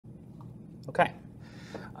Okay,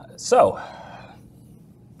 so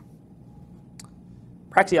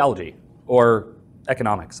praxeology, or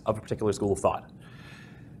economics of a particular school of thought.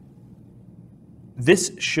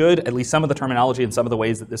 This should, at least some of the terminology and some of the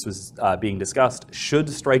ways that this was being discussed, should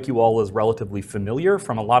strike you all as relatively familiar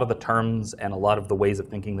from a lot of the terms and a lot of the ways of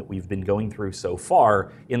thinking that we've been going through so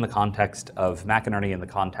far in the context of McInerny, in the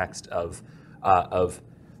context of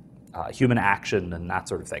human action and that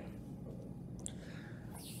sort of thing.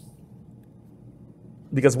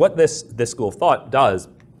 Because what this school of thought does,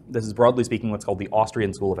 this is broadly speaking what's called the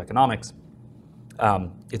Austrian School of Economics.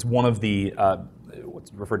 It's one of the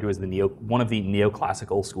what's referred to as one of the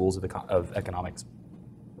neoclassical schools of economics.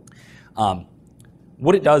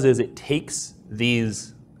 What it does is it takes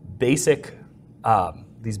these basic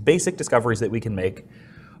discoveries that we can make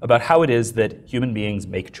about how it is that human beings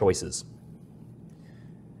make choices,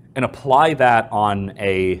 and apply that on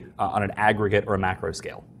an aggregate or a macro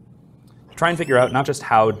scale. Try and figure out not just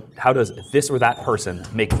how does this or that person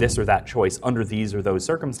make this or that choice under these or those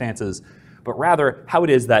circumstances, but rather how it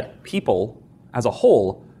is that people as a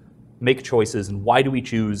whole make choices, and why do we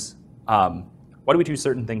choose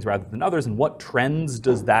certain things rather than others, and what trends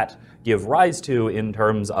does that give rise to in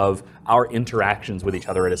terms of our interactions with each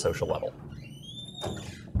other at a social level.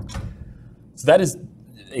 So that is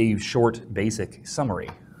a short, basic summary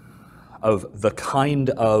of the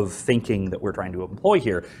kind of thinking that we're trying to employ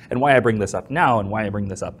here. And why I bring this up now, and why I bring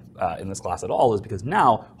this up in this class at all, is because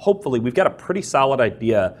now, hopefully, we've got a pretty solid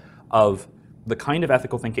idea of the kind of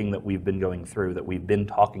ethical thinking that we've been going through, that we've been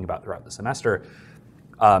talking about throughout the semester,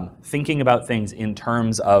 thinking about things in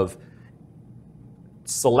terms of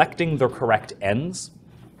selecting the correct ends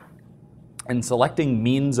and selecting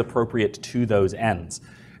means appropriate to those ends.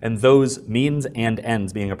 And those means and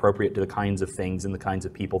ends being appropriate to the kinds of things and the kinds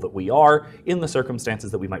of people that we are, in the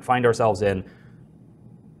circumstances that we might find ourselves in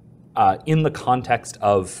the context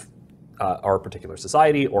of our particular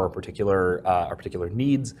society or our particular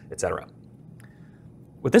needs, etc.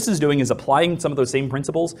 What this is doing is applying some of those same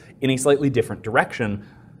principles in a slightly different direction,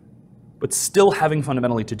 but still having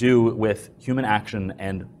fundamentally to do with human action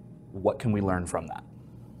and what can we learn from that.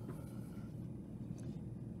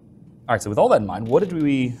 All right, so with all that in mind, what do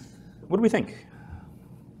we think?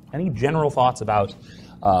 Any general thoughts about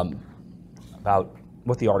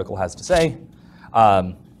what the article has to say,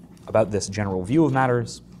 about this general view of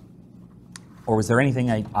matters, or was there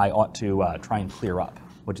anything I ought to try and clear up?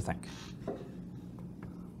 What do you think?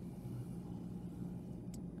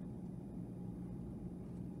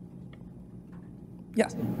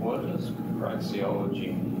 Yes? What does praxeology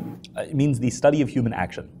mean? It means the study of human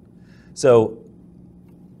action. So,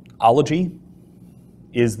 ology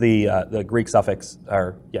is the Greek suffix,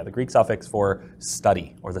 the Greek suffix for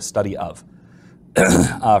study, or the study of,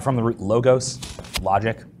 from the root logos,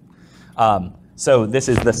 logic. So this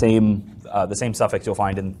is the same suffix you'll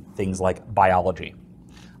find in things like biology.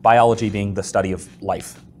 Biology being the study of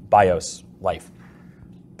life, bios, life.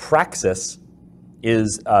 Praxis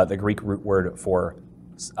is the Greek root word for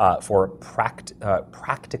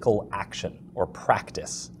practical action or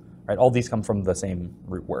practice. Right? All these come from the same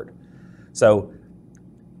root word. So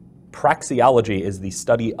praxeology is the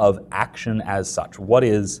study of action as such. What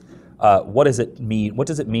does it mean? What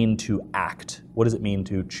does it mean to act? What does it mean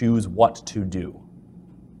to choose what to do?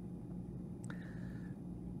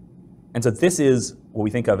 And so this is what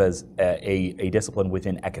we think of as a discipline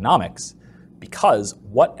within economics, because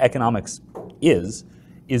what economics is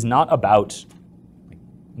not about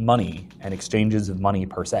money and exchanges of money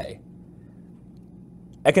per se.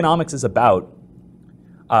 Economics is about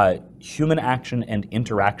human action and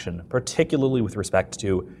interaction, particularly with respect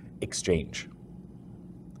to exchange.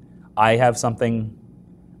 I have something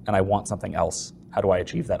and I want something else. How do I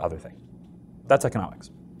achieve that other thing? That's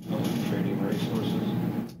economics. Trading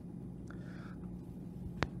resources?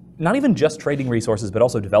 Not even just trading resources, but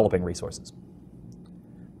also developing resources,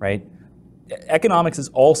 right? Economics is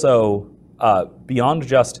also beyond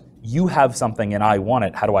just you have something and I want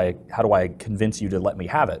it. How do I convince you to let me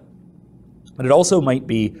have it? But it also might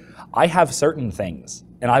be I have certain things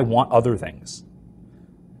and I want other things.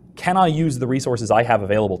 Can I use the resources I have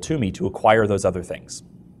available to me to acquire those other things?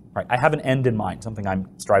 Right? I have an end in mind, something I'm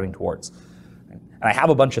striving towards, and I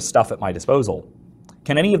have a bunch of stuff at my disposal.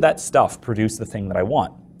 Can any of that stuff produce the thing that I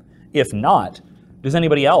want? If not, does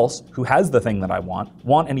anybody else who has the thing that I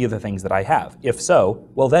want any of the things that I have? If so,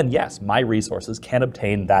 well then yes, my resources can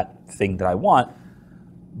obtain that thing that I want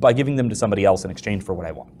by giving them to somebody else in exchange for what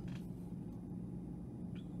I want.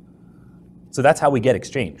 So that's how we get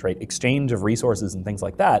exchange, right? Exchange of resources and things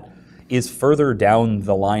like that is further down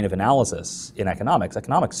the line of analysis in economics.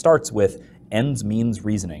 Economics starts with ends means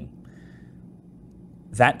reasoning.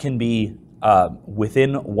 that can be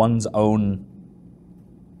within one's own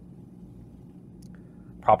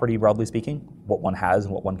property, broadly speaking, what one has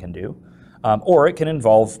and what one can do, or it can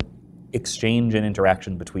involve exchange and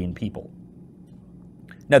interaction between people.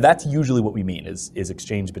 Now, that's usually what we mean is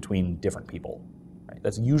exchange between different people. Right?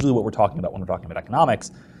 That's usually what we're talking about when we're talking about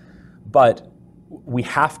economics, but we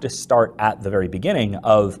have to start at the very beginning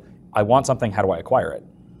of, I want something, how do I acquire it?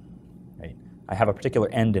 Right? I have a particular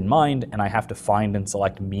end in mind, and I have to find and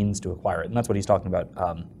select means to acquire it. And that's what he's talking about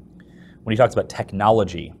when he talks about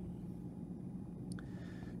technology.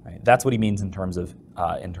 Right? That's what he means in terms of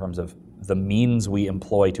the means we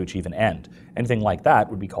employ to achieve an end. Anything like that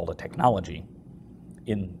would be called a technology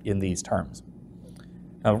in these terms.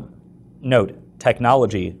 Now, note,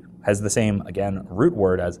 technology has the same, again, root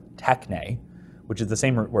word as techne, which is the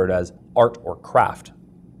same root word as art or craft.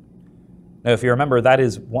 Now, if you remember, that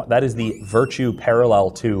is the virtue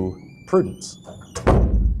parallel to prudence.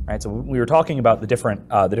 Right? So we were talking about the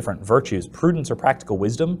different virtues. Prudence or practical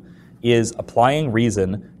wisdom is applying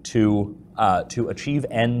reason to achieve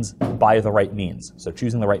ends by the right means. So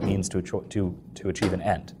choosing the right means to achieve an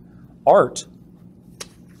end. Art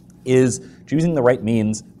is choosing the right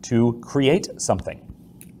means to create something,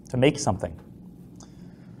 to make something.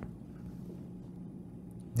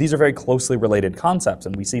 These are very closely related concepts,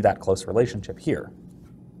 and we see that close relationship here.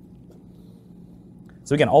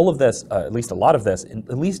 So again, all of this, at least a lot of this,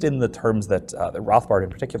 at least in the terms that Rothbard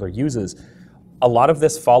in particular uses, a lot of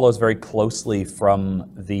this follows very closely from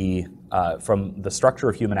the structure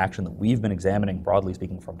of human action that we've been examining, broadly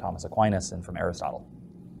speaking, from Thomas Aquinas and from Aristotle.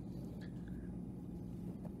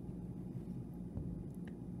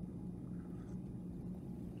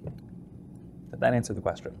 Did that answer the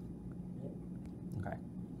question? Okay.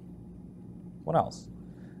 What else?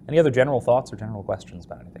 Any other general thoughts or general questions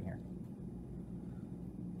about anything here?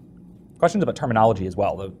 Questions about terminology as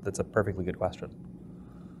well, though that's a perfectly good question.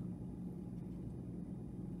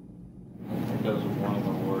 I think that was one of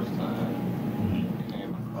the worst I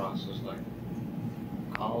came across is like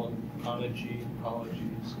ecology,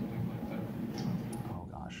 something like that. Oh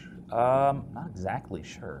gosh, not exactly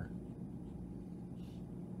sure.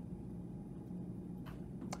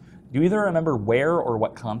 Do you either remember where or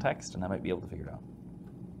what context, and I might be able to figure it out.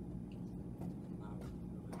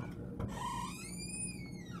 I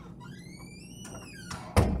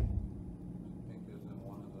think it was in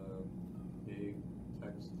one of the big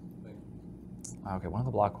text things. Okay, one of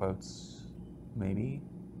the block quotes, maybe.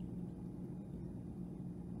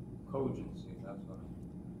 Cogency, that's what.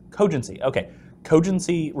 Cogency, okay.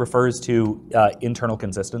 Cogency refers to internal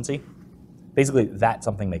consistency. Basically, that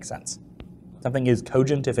something makes sense. Something is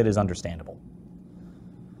cogent if it is understandable.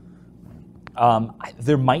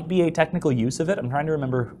 There might be a technical use of it. I'm trying to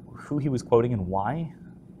remember who he was quoting and why.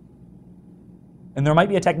 And there might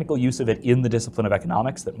be a technical use of it in the discipline of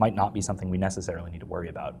economics that might not be something we necessarily need to worry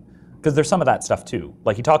about. Because there's some of that stuff too.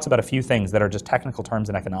 Like he talks about a few things that are just technical terms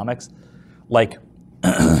in economics, like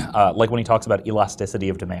when he talks about elasticity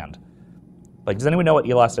of demand. Like, does anyone know what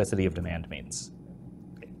elasticity of demand means?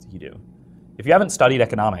 Okay, you do. If you haven't studied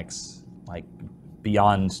economics, like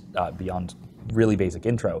beyond really basic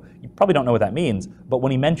intro, you probably don't know what that means. But when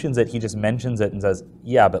he mentions it, he just mentions it and says,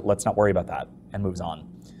 "Yeah, but let's not worry about that," and moves on,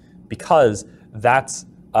 because that's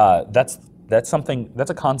a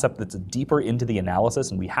concept that's deeper into the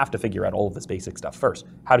analysis, and we have to figure out all of this basic stuff first.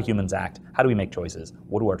 How do humans act? How do we make choices?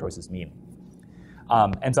 What do our choices mean?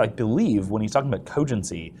 And so I believe when he's talking about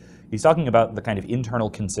cogency, he's talking about the kind of internal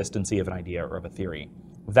consistency of an idea or of a theory.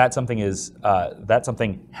 That something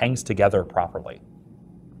hangs together properly,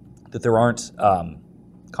 that there aren't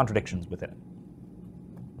contradictions within it.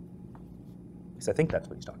 Because I think that's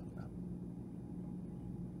what he's talking about.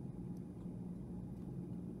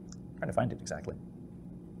 I'm trying to find it exactly.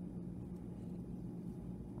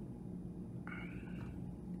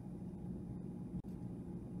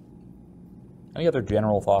 Any other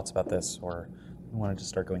general thoughts about this, or you want to just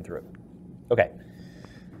start going through it? Okay.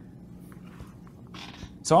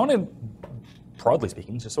 So I want to, broadly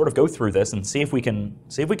speaking, just sort of go through this and see if we can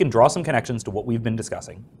draw some connections to what we've been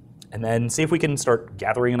discussing, and then see if we can start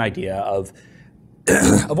gathering an idea of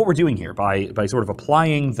of what we're doing here by sort of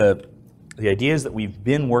applying the ideas that we've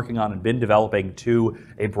been working on and been developing to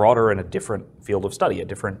a broader and a different field of study, a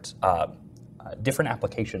different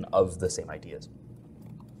application of the same ideas.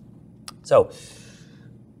 So,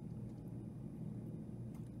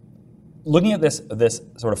 looking at this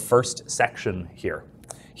sort of first section here,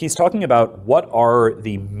 he's talking about what are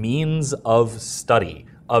the means of study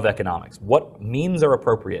of economics. What means are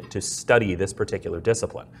appropriate to study this particular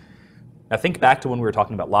discipline? Now think back to when we were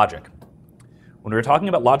talking about logic. When we were talking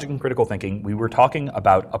about logic and critical thinking, we were talking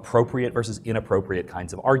about appropriate versus inappropriate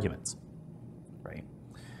kinds of arguments, right?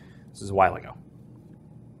 This is a while ago.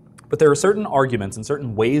 But there are certain arguments and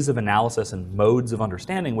certain ways of analysis and modes of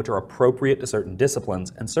understanding which are appropriate to certain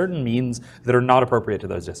disciplines and certain means that are not appropriate to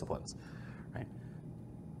those disciplines. Right?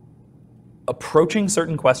 Approaching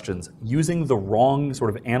certain questions using the wrong sort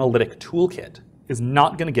of analytic toolkit is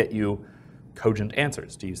not going to get you cogent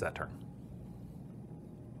answers, to use that term.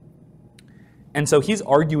 And so he's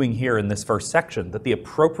arguing here in this first section that the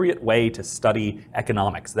appropriate way to study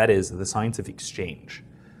economics, that is, the science of exchange,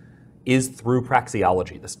 is through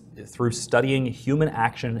praxeology, through studying human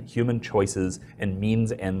action, human choices, and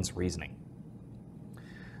means-ends reasoning.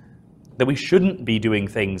 That we shouldn't be doing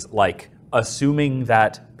things like assuming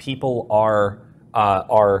that people are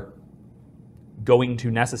going to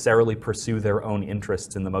necessarily pursue their own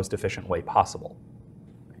interests in the most efficient way possible,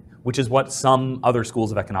 which is what some other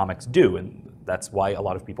schools of economics do, and that's why a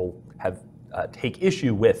lot of people have take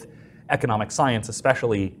issue with economic science,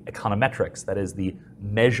 especially econometrics, that is the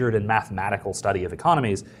measured and mathematical study of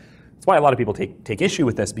economies. That's why a lot of people take issue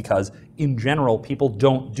with this, because in general, people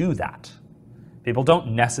don't do that. People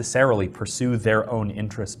don't necessarily pursue their own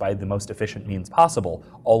interests by the most efficient means possible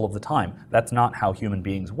all of the time. That's not how human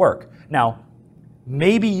beings work. Now,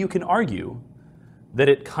 maybe you can argue that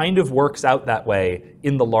it kind of works out that way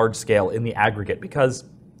in the large scale, in the aggregate, because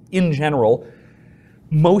in general,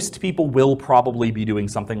 most people will probably be doing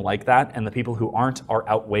something like that, and the people who aren't are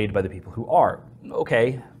outweighed by the people who are.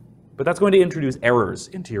 Okay, but that's going to introduce errors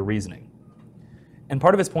into your reasoning. And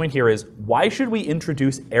part of his point here is, why should we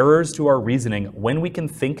introduce errors to our reasoning when we can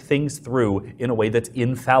think things through in a way that's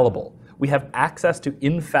infallible? We have access to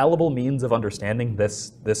infallible means of understanding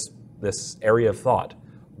this area of thought.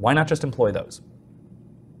 Why not just employ those?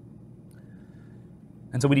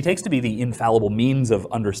 And so what he takes to be the infallible means of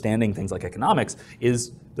understanding things like economics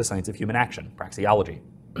is the science of human action, praxeology,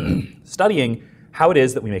 studying how it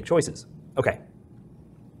is that we make choices. Okay,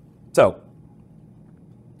 so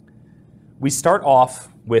we start off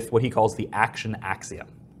with what he calls the action axiom.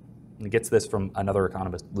 And he gets this from another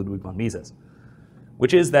economist, Ludwig von Mises,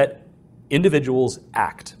 which is that individuals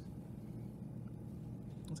act.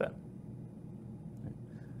 What's that?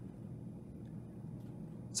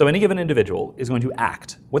 So any given individual is going to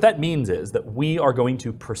act. What that means is that we are going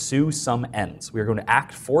to pursue some ends. We are going to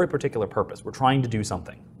act for a particular purpose. We're trying to do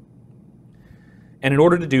something. And in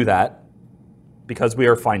order to do that, because we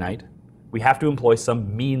are finite, we have to employ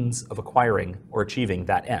some means of acquiring or achieving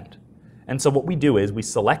that end. And so what we do is we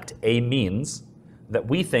select a means that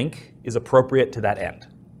we think is appropriate to that end.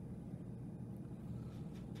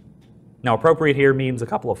 Now, appropriate here means a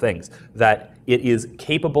couple of things: that it is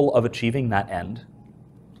capable of achieving that end,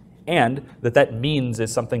 and that that means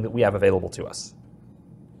is something that we have available to us.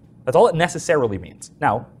 That's all it necessarily means.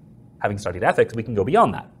 Now, having studied ethics, we can go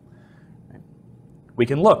beyond that. We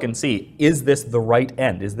can look and see, is this the right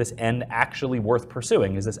end? Is this end actually worth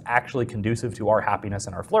pursuing? Is this actually conducive to our happiness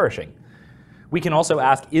and our flourishing? We can also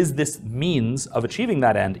ask, is this means of achieving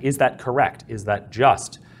that end, is that correct? Is that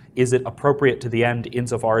just? Is it appropriate to the end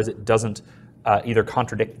insofar as it doesn't either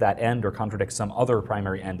contradict that end or contradict some other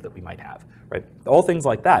primary end that we might have, right? All things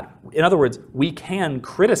like that. In other words, we can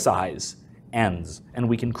criticize ends and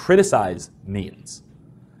we can criticize means.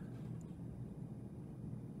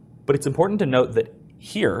 But it's important to note that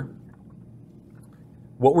here,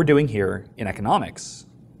 what we're doing here in economics,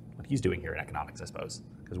 what he's doing here in economics, I suppose,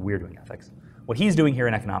 because we're doing ethics, what he's doing here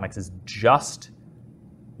in economics is just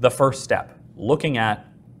the first step, looking at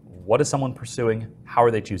what is someone pursuing, how are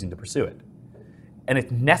they choosing to pursue it. And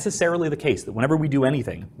it's necessarily the case that whenever we do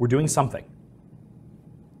anything, we're doing something.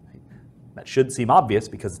 That should seem obvious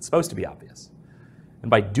because it's supposed to be obvious. And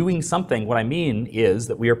by doing something, what I mean is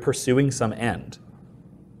that we are pursuing some end.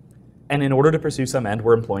 And in order to pursue some end,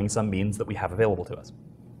 we're employing some means that we have available to us.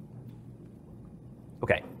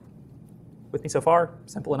 Okay, with me so far?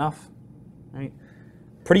 Simple enough, right?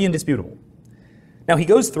 Pretty indisputable. Now he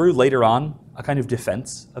goes through later on a kind of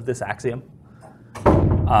defense of this axiom.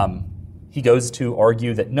 He goes to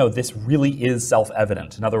argue that, no, this really is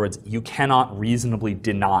self-evident. In other words, you cannot reasonably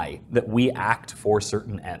deny that we act for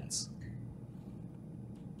certain ends.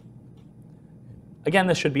 Again,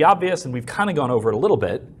 this should be obvious, and we've kind of gone over it a little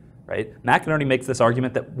bit, right? McInerny makes this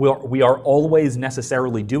argument that we are always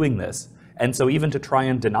necessarily doing this, and so even to try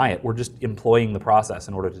and deny it, we're just employing the process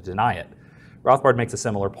in order to deny it. Rothbard makes a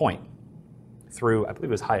similar point through, I believe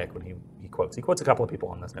it was Hayek when he quotes. He quotes a couple of people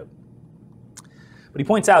on this note. But he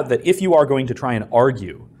points out that if you are going to try and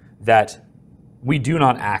argue that we do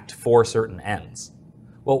not act for certain ends,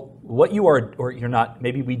 Well, what you are, or you're not,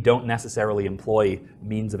 maybe we don't necessarily employ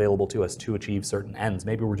means available to us to achieve certain ends.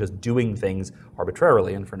 Maybe we're just doing things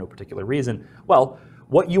arbitrarily and for no particular reason. Well,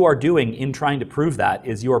 what you are doing in trying to prove that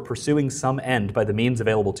is you are pursuing some end by the means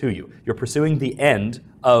available to you. You're pursuing the end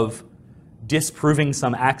of disproving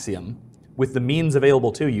some axiom with the means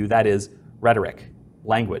available to you, that is rhetoric,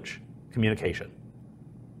 language, communication.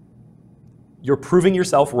 You're proving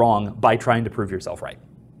yourself wrong by trying to prove yourself right.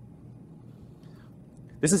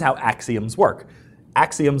 This is how axioms work.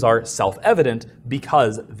 Axioms are self-evident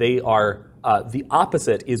because they are, the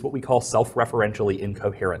opposite is what we call self-referentially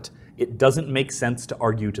incoherent. It doesn't make sense to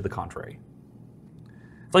argue to the contrary.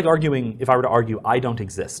 It's like arguing, if I were to argue, I don't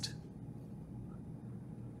exist.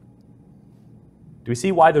 Do we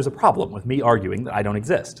see why there's a problem with me arguing that I don't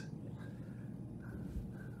exist?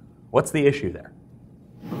 What's the issue there?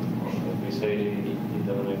 If we say he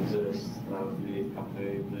doesn't exist, that would be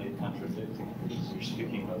completely contradicting because you're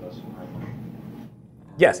speaking of us right now.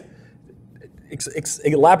 Yes.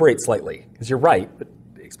 Elaborate slightly, because you're right, but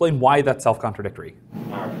explain why that's self-contradictory.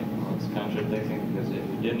 All right, well, it's contradicting because if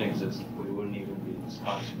you didn't exist, we wouldn't even be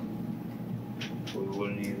discussing. We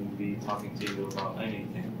wouldn't even be talking to you about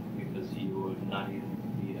anything because you would not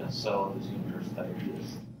even be a cell of this universe that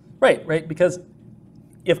exists. Right, because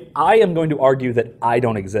if I am going to argue that I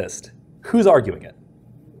don't exist, who's arguing it?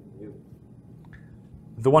 You.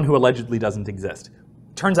 The one who allegedly doesn't exist.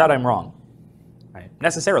 Turns out I'm wrong. Right?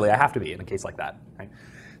 Necessarily, I have to be in a case like that. Right?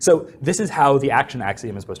 So this is how the action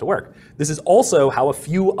axiom is supposed to work. This is also how a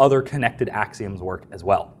few other connected axioms work as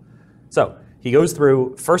well. So he goes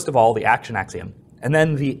through, first of all, the action axiom, and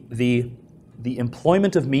then the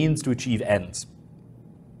employment of means to achieve ends.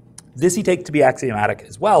 This he takes to be axiomatic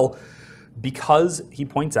as well, because he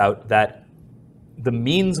points out that the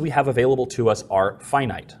means we have available to us are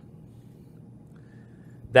finite.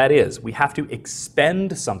 That is, we have to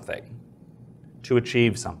expend something to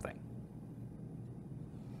achieve something.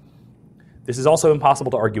 This is also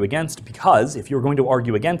impossible to argue against because if you're going to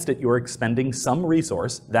argue against it, you're expending some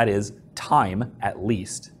resource, that is time at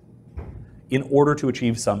least, in order to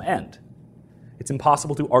achieve some end. It's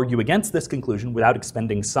impossible to argue against this conclusion without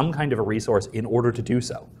expending some kind of a resource in order to do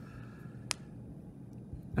so.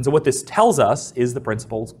 And so what this tells us is the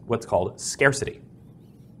principle, what's called scarcity.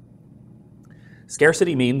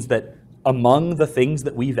 Scarcity means that among the things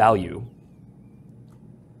that we value,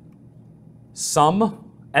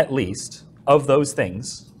 some, at least, of those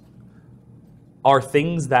things are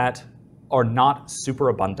things that are not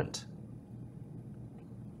superabundant.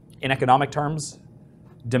 In economic terms,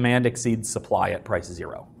 demand exceeds supply at price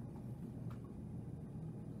zero.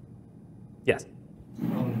 Yes?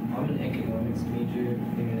 I'm an economics major,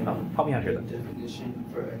 and help me out here, the then. definition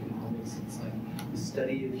for economics, it's like the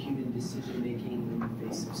study of human decision-making in the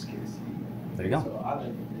face of scarcity. There you go. So I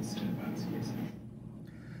like this about scarcity.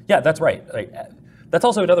 Yeah, that's right. That's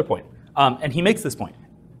also another point. And he makes this point.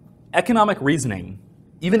 Economic reasoning,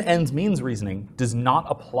 even ends means reasoning, does not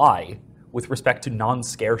apply with respect to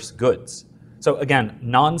non-scarce goods. So again,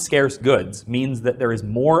 non-scarce goods means that there is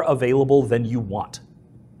more available than you want,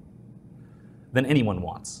 than anyone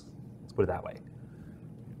wants. Let's put it that way.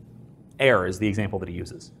 Air is the example that he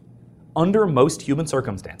uses. Under most human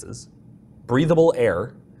circumstances, breathable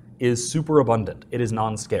air is superabundant. It is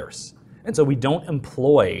non-scarce. And so we don't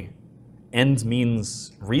employ ends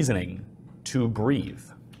means reasoning to breathe.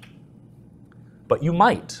 But you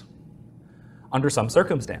might, under some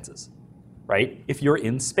circumstances, right? If you're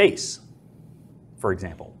in space, for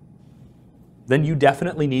example, then you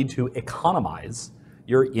definitely need to economize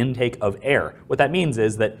your intake of air. What that means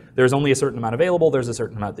is that there's only a certain amount available, there's a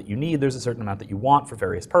certain amount that you need, there's a certain amount that you want for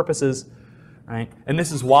various purposes, right? And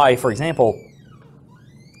this is why, for example,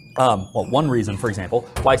 one reason, for example,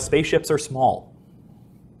 why spaceships are small.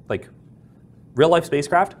 Like, real-life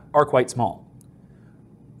spacecraft are quite small.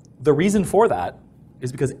 The reason for that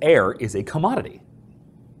is because air is a commodity.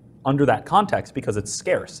 Under that context, because it's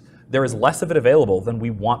scarce, there is less of it available than we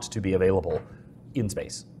want to be available in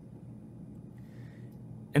space.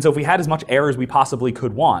 And so if we had as much air as we possibly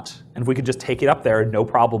could want, and if we could just take it up there, no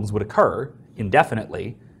problems would occur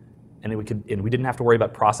indefinitely, and we didn't have to worry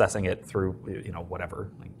about processing it through whatever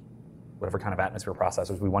kind of atmosphere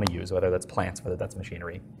processors we want to use, whether that's plants, whether that's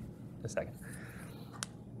machinery. A second.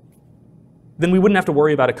 Then we wouldn't have to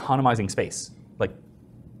worry about economizing space, like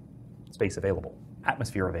space available,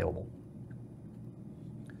 atmosphere available.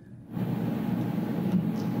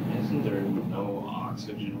 Isn't there no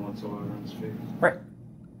oxygen whatsoever in space? Right.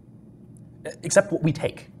 Except what we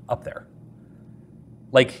take up there.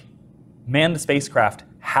 Like, manned spacecraft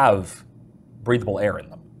have breathable air in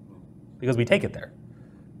them because we take it there.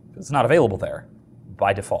 It's not available there.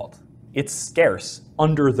 by default. It's scarce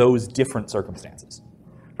under those different circumstances,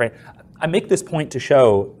 right? I make this point to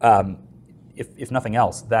show, if nothing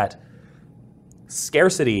else, that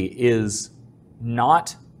scarcity is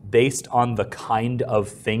not based on the kind of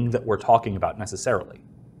thing that we're talking about necessarily.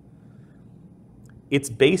 It's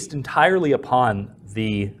based entirely upon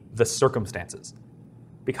the circumstances.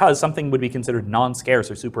 Because something would be considered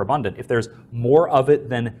non-scarce or superabundant if there's more of it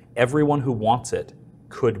than everyone who wants it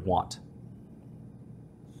could want.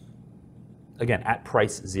 Again, at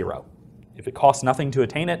price 0. If it costs nothing to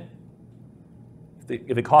attain it,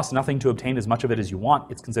 if it costs nothing to obtain as much of it as you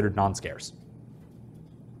want, it's considered non-scarce.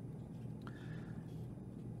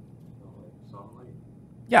 Sunlight?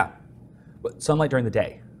 Yeah, but sunlight during the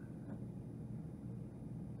day.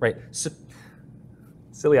 Right,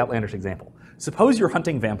 silly outlandish example. Suppose you're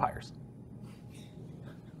hunting vampires.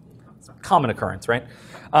 It's a common occurrence, right?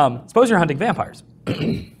 Suppose you're hunting vampires.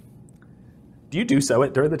 Do you do so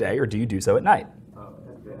during the day or do you do so at night?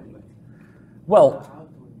 Well,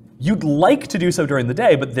 you'd like to do so during the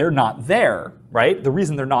day, but they're not there, right? The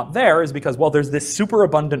reason they're not there is because, well, there's this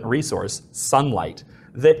superabundant resource, sunlight,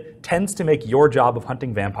 that tends to make your job of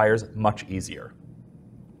hunting vampires much easier.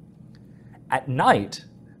 At night,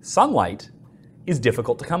 sunlight is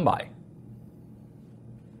difficult to come by.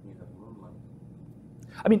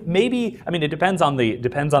 I mean, maybe. I mean, it depends on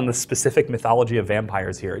the specific mythology of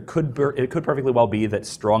vampires here. It could perfectly well be that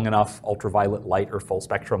strong enough ultraviolet light or full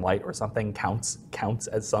spectrum light or something counts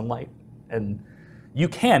as sunlight, and you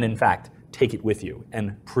can, in fact, take it with you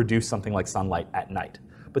and produce something like sunlight at night.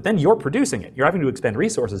 But then you're producing it. You're having to expend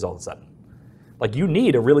resources all of a sudden. Like you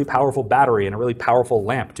need a really powerful battery and a really powerful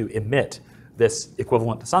lamp to emit this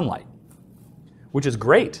equivalent to sunlight, which is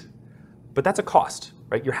great, but that's a cost.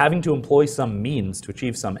 Right? You're having to employ some means to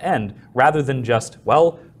achieve some end rather than just,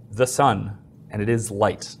 well, the sun, and it is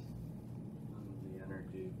light. And the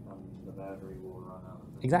energy from the battery will run out.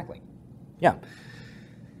 Exactly. Yeah.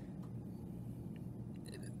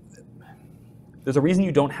 There's a reason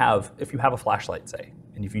you don't have, if you have a flashlight, say,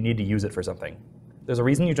 and if you need to use it for something, there's a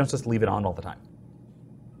reason you don't just leave it on all the time.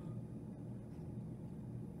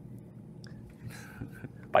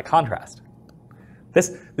 By contrast,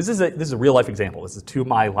 This is a real life example. This is to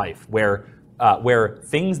my life where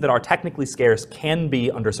things that are technically scarce can be,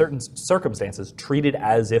 under certain circumstances, treated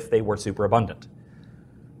as if they were superabundant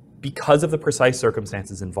because of the precise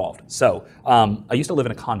circumstances involved. So I used to live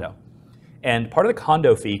in a condo, and part of the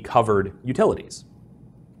condo fee covered utilities.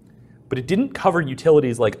 But it didn't cover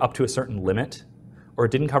utilities like up to a certain limit, or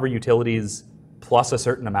it didn't cover utilities plus a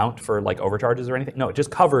certain amount for like overcharges or anything. No, it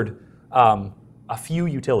just covered a few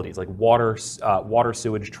utilities like water,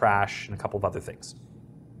 sewage, trash, and a couple of other things.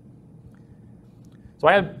 So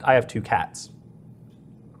I have 2 cats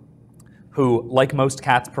who, like most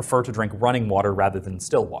cats, prefer to drink running water rather than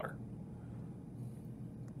still water.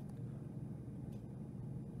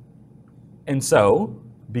 And so,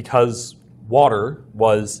 because water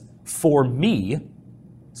was, for me,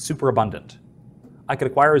 superabundant, I could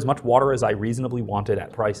acquire as much water as I reasonably wanted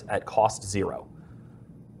at cost 0.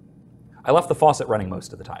 I left the faucet running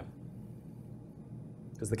most of the time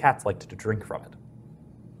because the cats liked to drink from it.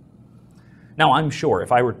 Now, I'm sure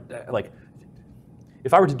if I were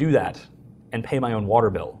to do that and pay my own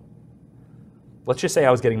water bill, let's just say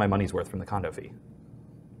I was getting my money's worth from the condo fee.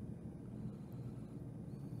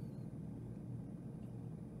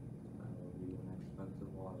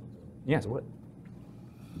 Yes, it would.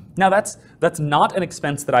 Now, that's not an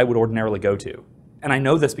expense that I would ordinarily go to, and I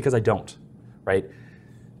know this because I don't, right?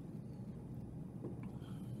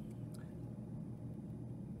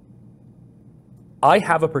 I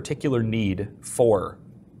have a particular need for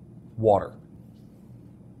water.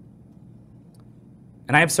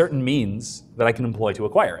 And I have certain means that I can employ to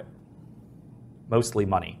acquire it. Mostly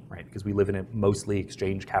money, right? Because we live in a mostly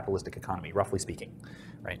exchange capitalistic economy, roughly speaking,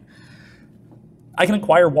 right? I can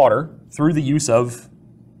acquire water through the use of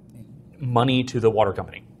money to the water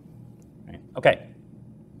company. Right? Okay.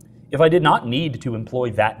 If I did not need to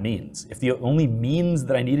employ that means, if the only means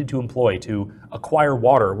that I needed to employ to acquire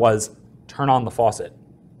water was turn on the faucet,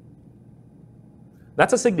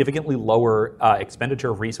 that's a significantly lower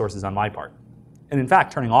expenditure of resources on my part. And in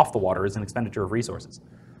fact, turning off the water is an expenditure of resources.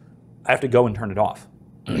 I have to go and turn it off,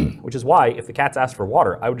 which is why if the cats asked for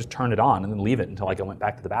water, I would just turn it on and then leave it until I went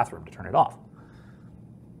back to the bathroom to turn it off.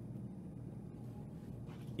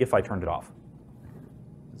 If I turned it off.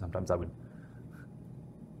 Sometimes I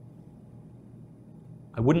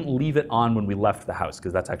wouldn't leave it on when we left the house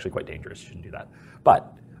because that's actually quite dangerous. You shouldn't do that.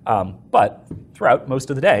 But throughout most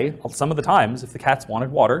of the day, some of the times, if the cats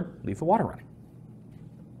wanted water, leave the water running.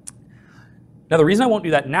 Now, the reason I won't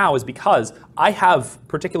do that now is because I have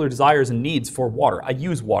particular desires and needs for water. I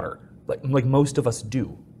use water, like most of us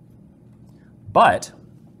do. But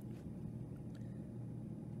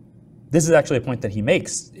this is actually a point that he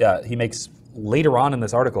makes. He makes later on in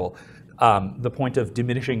this article, the point of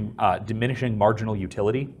diminishing marginal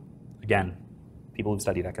utility. Again, people who've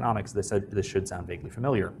studied economics, this should sound vaguely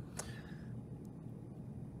familiar.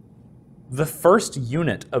 The first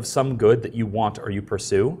unit of some good that you want or you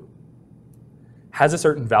pursue has a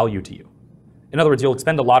certain value to you. In other words, you'll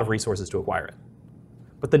expend a lot of resources to acquire it.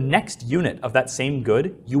 But the next unit of that same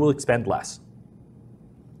good, you will expend less.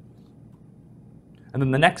 And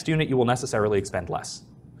then the next unit, you will necessarily expend less.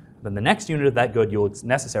 Then the next unit of that good, you will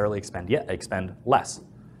necessarily expend less.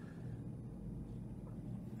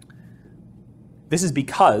 This is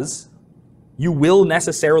because you will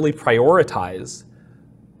necessarily prioritize,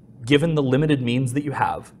 given the limited means that you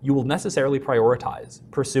have, you will necessarily prioritize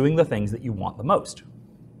pursuing the things that you want the most,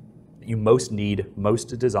 that you most need, most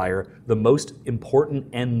desire, the most important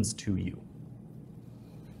ends to you.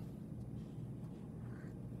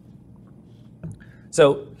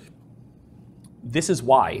 So this is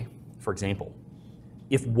why, for example,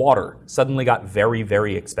 if water suddenly got very,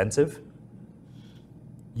 very expensive,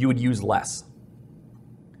 you would use less.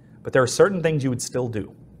 But there are certain things you would still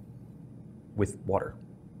do with water.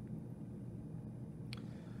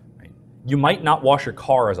 Right? You might not wash your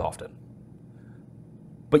car as often,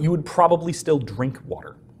 but you would probably still drink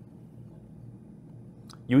water.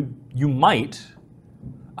 You might,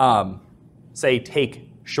 say, take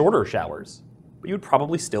shorter showers, but you would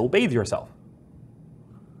probably still bathe yourself.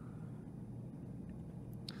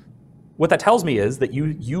 What that tells me is that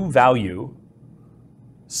you value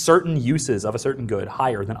certain uses of a certain good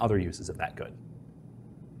higher than other uses of that good.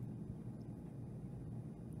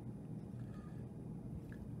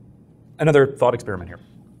 Another thought experiment here.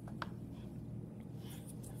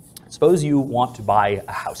 Suppose you want to buy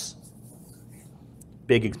a house.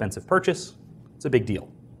 Big, expensive purchase. It's a big deal.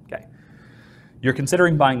 Okay. You're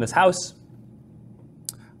considering buying this house.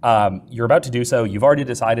 You're about to do so. You've already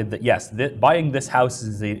decided that, yes, buying this house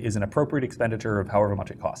is an appropriate expenditure of however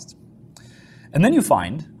much it costs. And then you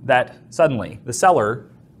find that suddenly the seller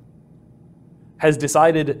has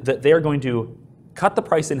decided that they're going to cut the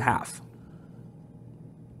price in half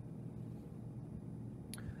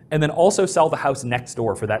and then also sell the house next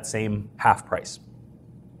door for that same half price.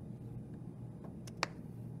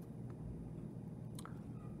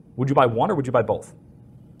 Would you buy one or would you buy both?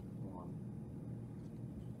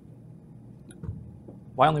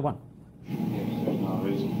 Why only one? There's no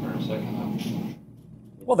reason for a second house.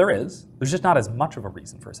 Well, there is. There's just not as much of a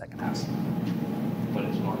reason for a second house. But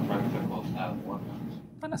it's more practical to have one house.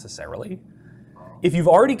 Not necessarily. If you've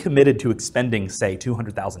already committed to expending, say,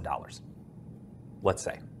 $200,000, let's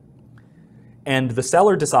say, and the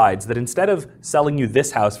seller decides that instead of selling you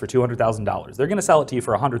this house for $200,000, they're going to sell it to you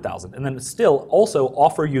for $100,000, and then still also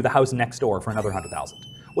offer you the house next door for another $100,000.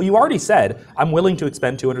 Well, you already said, I'm willing to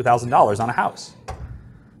expend $200,000 on a house.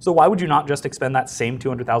 So why would you not just expend that same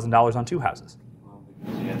 $200,000 on two houses? Well,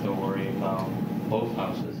 because you have to worry about both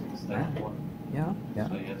houses instead of one. Yeah.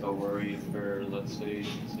 So you have to worry for, let's say,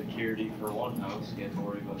 security for one house, you have to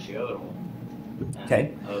worry about the other one. And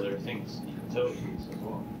Okay. other things, utilities as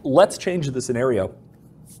well. Let's change the scenario.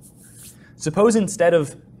 Suppose instead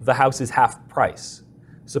of the house is half price,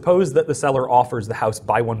 suppose that the seller offers the house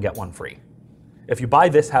buy one, get one free. If you buy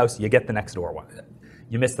this house, you get the next door one.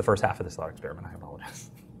 You missed the first half of this thought experiment, I apologize.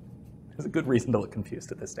 There's a good reason to look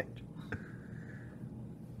confused at this stage.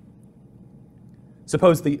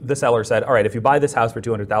 Suppose the seller said, all right, if you buy this house for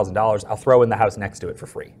 $200,000, I'll throw in the house next to it for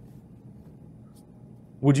free.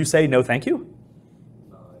 Would you say no, thank you?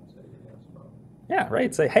 No, I'd say yes, probably. Yeah,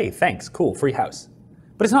 right? Say, hey, thanks, cool, free house.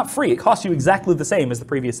 But it's not free. It costs you exactly the same as the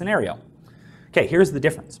previous scenario. Okay, here's the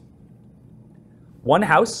difference. One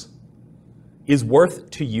house is worth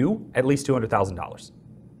to you at least $200,000.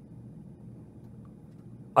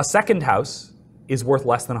 A second house is worth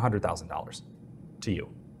less than $100,000 to you.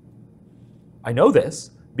 I know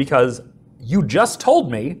this because you just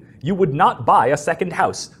told me you would not buy a second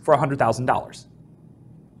house for $100,000.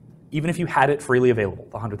 Even if you had it freely available,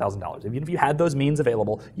 the $100,000. Even if you had those means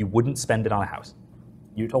available, you wouldn't spend it on a house.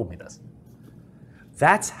 You told me this.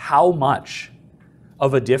 That's how much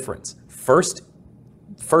of a difference first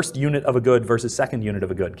unit of a good versus second unit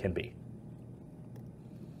of a good can be.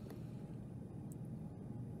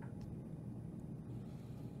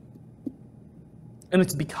 And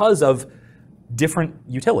it's because of different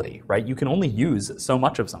utility, right? You can only use so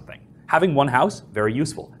much of something. Having one house, very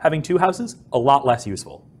useful. Having two houses, a lot less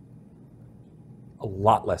useful. A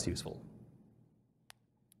lot less useful.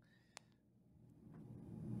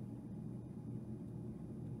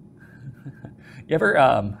 You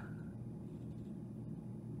ever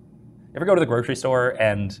go to the grocery store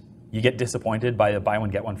and you get disappointed by a buy one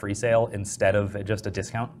get one free sale instead of just a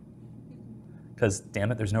discount? Because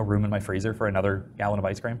damn it, there's no room in my freezer for another gallon of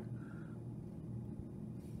ice cream.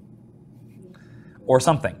 Or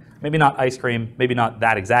something. Maybe not ice cream, maybe not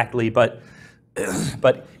that exactly, but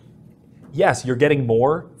yes, you're getting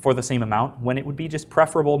more for the same amount when it would be just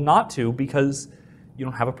preferable not to, because you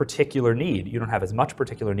don't have a particular need. You don't have as much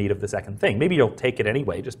particular need of the second thing. Maybe you'll take it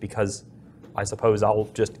anyway just because I suppose I'll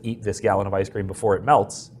just eat this gallon of ice cream before it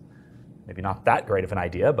melts. Maybe not that great of an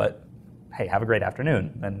idea, but hey, have a great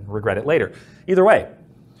afternoon and regret it later. Either way,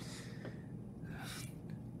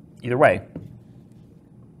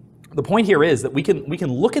 the point here is that we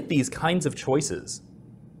can look at these kinds of choices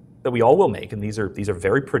that we all will make, and these are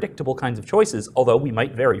very predictable kinds of choices, although we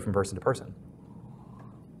might vary from person to person.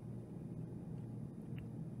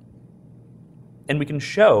 And we can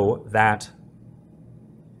show that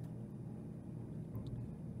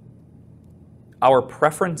our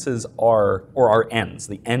preferences are, or our ends,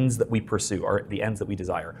 the ends that we pursue, or the ends that we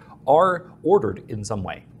desire, are ordered in some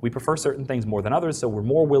way. We prefer certain things more than others, so we're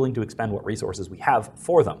more willing to expend what resources we have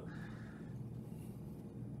for them.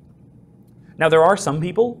 Now, there are some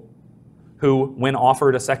people who, when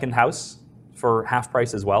offered a second house for half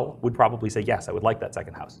price as well, would probably say, yes, I would like that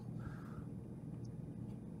second house.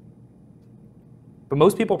 But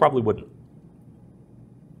most people probably wouldn't.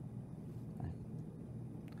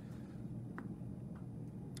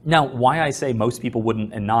 Now, why I say most people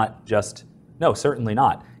wouldn't and not just, no, certainly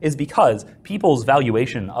not, is because people's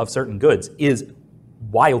valuation of certain goods is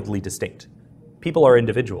wildly distinct. People are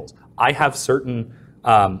individuals. I have certain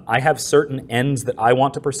ends that I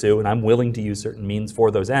want to pursue, and I'm willing to use certain means for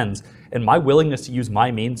those ends. And my willingness to use my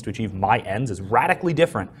means to achieve my ends is radically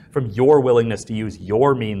different from your willingness to use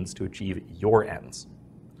your means to achieve your ends.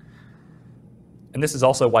 And this is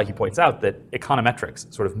also why he points out that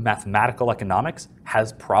econometrics, sort of mathematical economics,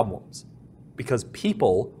 has problems, because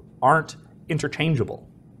people aren't interchangeable.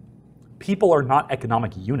 People are not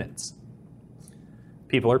economic units.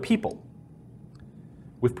 People are people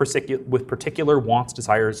with particular wants,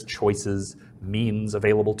 desires, choices, means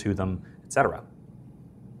available to them, etc.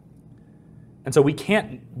 And so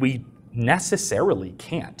we necessarily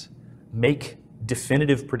can't make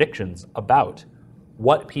definitive predictions about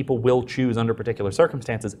what people will choose under particular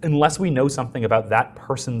circumstances unless we know something about that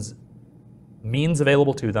person's means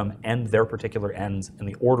available to them and their particular ends and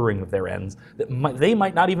the ordering of their ends that they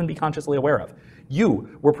might not even be consciously aware of.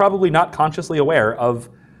 You were probably not consciously aware of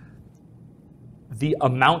the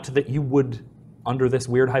amount that you would, under this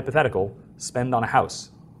weird hypothetical, spend on a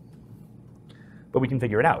house. But we can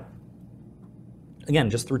figure it out. Again,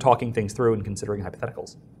 just through talking things through and considering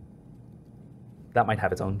hypotheticals. That might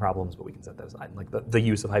have its own problems, but we can set that aside, like the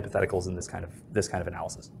use of hypotheticals in this kind of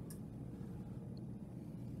analysis.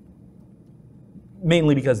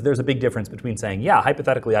 Mainly because there's a big difference between saying, yeah,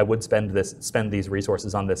 hypothetically I would spend these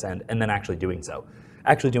resources on this end, and then actually doing so.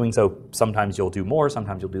 Actually doing so, sometimes you'll do more,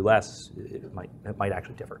 sometimes you'll do less. It might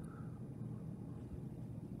actually differ.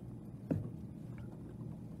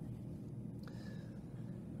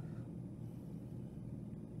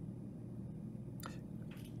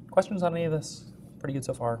 Questions on any of this? Pretty good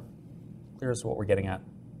so far. Clear as to what we're getting at.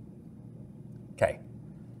 Okay.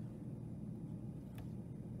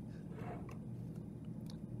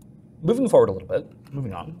 Moving forward a little bit,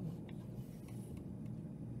 moving on.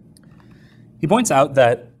 He points out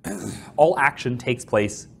that all action takes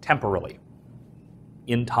place temporally,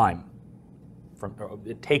 in time.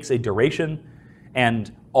 It takes a duration,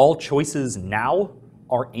 and all choices now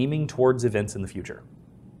are aiming towards events in the future.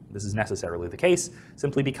 This is necessarily the case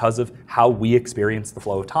simply because of how we experience the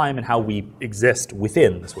flow of time and how we exist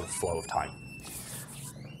within the sort of flow of time.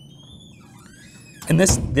 And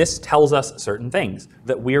this tells us certain things,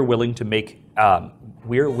 that we're willing to make,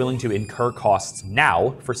 we're willing to incur costs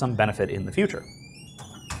now for some benefit in the future.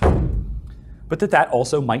 But that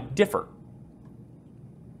also might differ.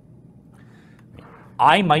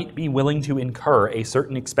 I might be willing to incur a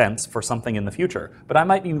certain expense for something in the future, but I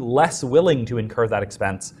might be less willing to incur that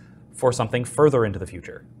expense for something further into the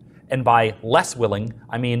future. And by less willing,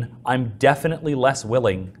 I mean I'm definitely less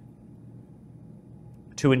willing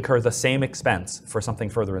to incur the same expense for something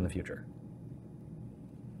further in the future.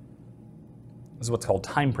 This is what's called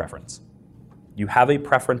time preference. You have a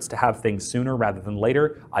preference to have things sooner rather than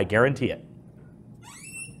later, I guarantee it.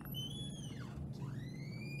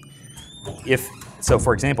 So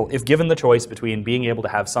for example, if given the choice between being able to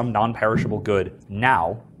have some non-perishable good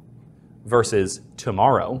now versus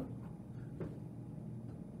tomorrow,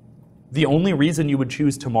 the only reason you would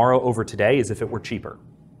choose tomorrow over today is if it were cheaper.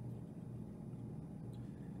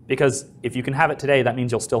 Because if you can have it today, that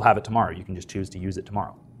means you'll still have it tomorrow. You can just choose to use it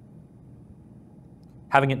tomorrow.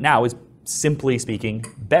 Having it now is, simply speaking,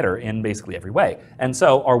 better in basically every way. And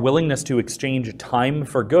so our willingness to exchange time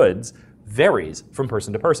for goods varies from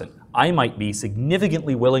person to person. I might be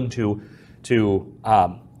significantly willing to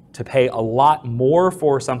pay a lot more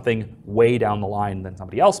for something way down the line than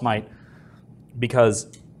somebody else might,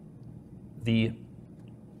 because the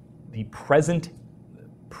present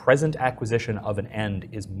acquisition of an end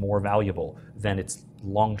is more valuable than its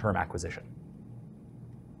long-term acquisition.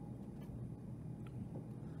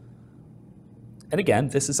 And again,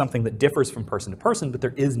 this is something that differs from person to person, but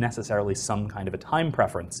there is necessarily some kind of a time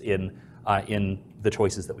preference in the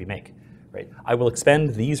choices that we make. Right? I will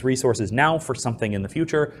expend these resources now for something in the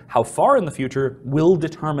future. How far in the future will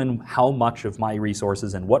determine how much of my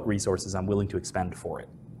resources and what resources I'm willing to expend for it.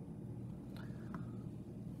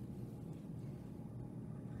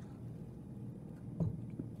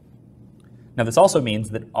 Now, this also means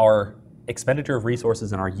that our expenditure of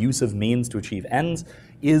resources and our use of means to achieve ends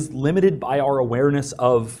is limited by our awareness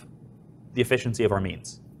of the efficiency of our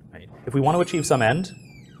means. Right? If we want to achieve some end,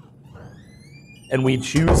 and we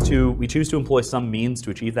choose to employ some means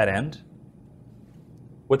to achieve that end,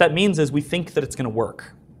 what that means is we think that it's going to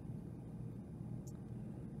work.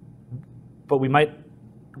 But we might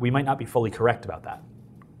not be fully correct about that.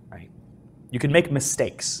 Right? You can make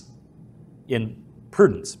mistakes in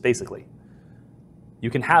prudence, basically. You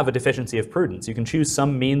can have a deficiency of prudence. You can choose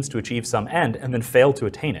some means to achieve some end and then fail to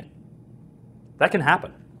attain it. That can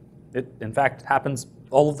happen. It, in fact, happens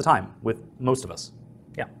all of the time with most of us.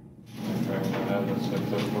 Yeah. Trying to have a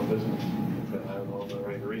successful business, you can have all the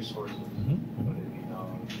right resources, but if you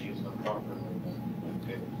don't use them properly, then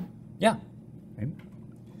okay. Yeah. Right.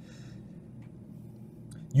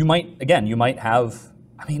 You might have,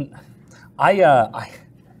 I mean, I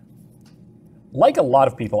like a lot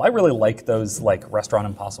of people, I really like those like Restaurant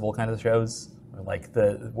Impossible kind of shows, or like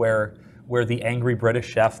where the angry British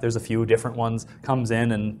chef, there's a few different ones, comes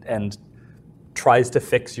in and tries to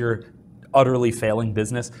fix your utterly failing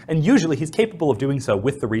business. And usually he's capable of doing so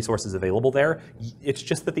with the resources available there. It's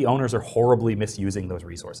just that the owners are horribly misusing those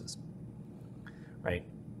resources, right?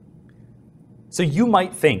 So you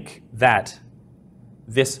might think that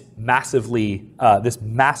this massively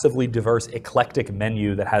diverse, eclectic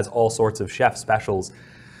menu that has all sorts of chef specials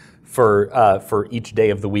for each day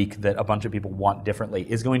of the week that a bunch of people want differently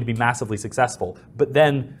is going to be massively successful. But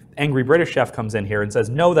then angry British chef comes in here and says,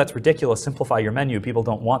 no, that's ridiculous, simplify your menu. People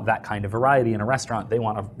don't want that kind of variety in a restaurant. They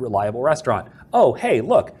want a reliable restaurant. Oh, hey,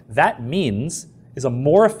 look, that means is a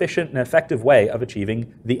more efficient and effective way of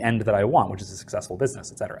achieving the end that I want, which is a successful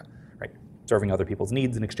business, et cetera, right? Serving other people's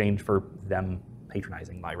needs in exchange for them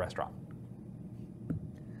patronizing my restaurant.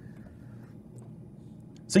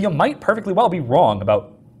 So you might perfectly well be wrong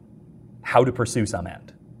about how to pursue some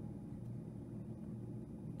end.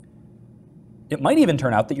 It might even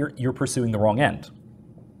turn out that you're pursuing the wrong end.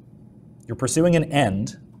 You're pursuing an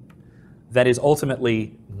end that is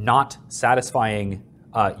ultimately not satisfying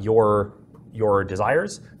your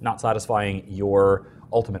desires, not satisfying your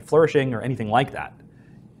ultimate flourishing or anything like that.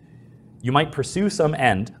 You might pursue some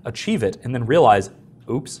end, achieve it, and then realize,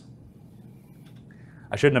 oops,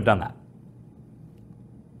 I shouldn't have done that.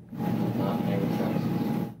 Not paying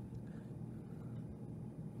taxes.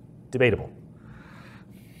 Debatable.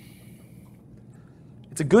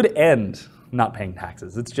 It's a good end, not paying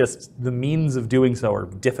taxes. It's just the means of doing so are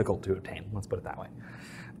difficult to obtain. Let's put it that way.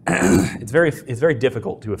 It's very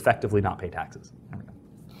difficult to effectively not pay taxes. There we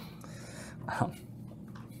go.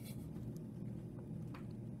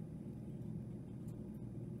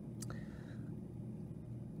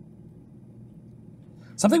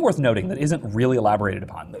 Something worth noting that isn't really elaborated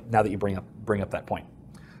upon now that you bring up that point.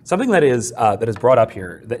 Something that is brought up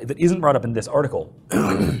here that isn't brought up in this article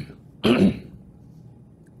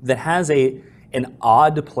that has an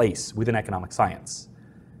odd place within economic science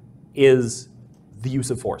is the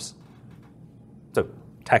use of force. So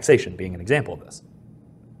taxation being an example of this.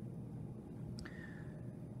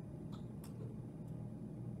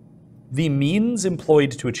 The means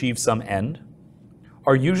employed to achieve some end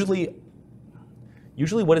are usually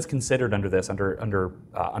what is considered under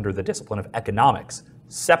the discipline of economics,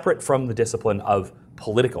 separate from the discipline of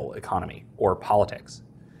political economy or politics,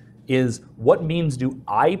 is what means do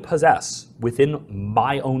I possess within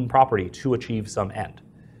my own property to achieve some end.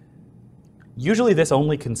 Usually this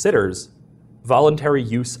only considers voluntary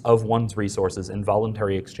use of one's resources and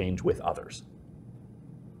voluntary exchange with others.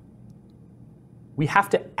 We have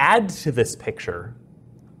to add to this picture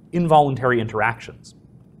involuntary interactions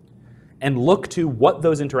and look to what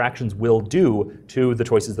those interactions will do to the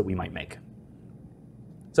choices that we might make.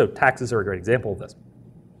 So taxes are a great example of this.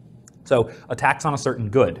 So a tax on a certain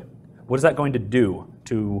good, what is that going to do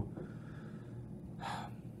to,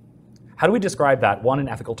 how do we describe that, one, in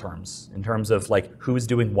ethical terms, in terms of like who is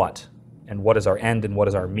doing what, and what is our end, and what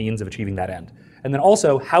is our means of achieving that end? And then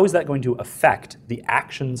also, how is that going to affect the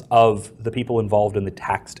actions of the people involved in the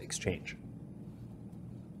taxed exchange?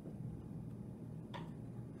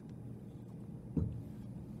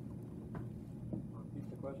 Repeat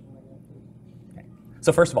the question again, please. Okay.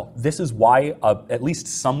 So first of all, this is why at least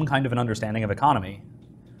some kind of an understanding of economy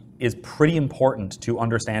is pretty important to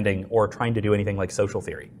understanding or trying to do anything like social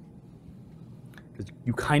theory. Because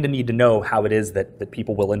you kind of need to know how it is that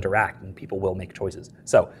people will interact and people will make choices.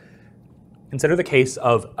 So consider the case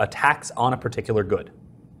of a tax on a particular good.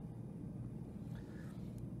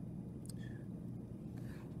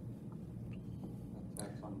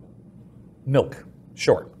 Tax on milk. Milk,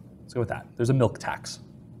 sure. Let's go with that. There's a milk tax.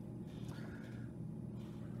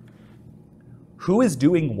 Who is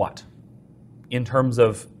doing what in terms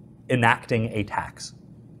of enacting a tax?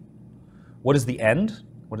 What is the end?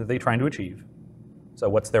 What are they trying to achieve? So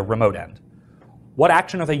what's their remote end? What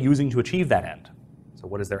action are they using to achieve that end? So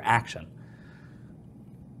what is their action?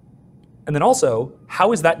 And then also,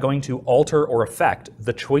 how is that going to alter or affect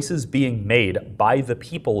the choices being made by the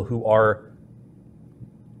people who are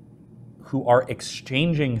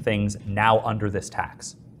exchanging things now under this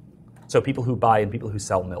tax? So people who buy and people who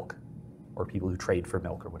sell milk, or people who trade for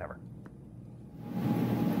milk or whatever.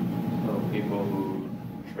 So people who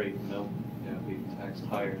trade milk, yeah, be taxed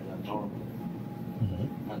higher than normal.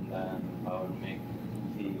 Mm-hmm. And then that would make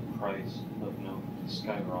the price of milk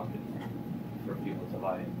skyrocket for people to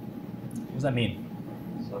buy it. What does that mean?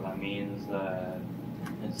 So that means that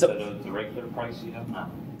instead of the regular price you have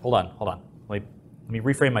now. Hold on. Let me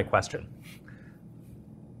reframe my question.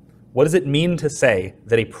 What does it mean to say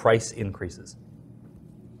that a price increases?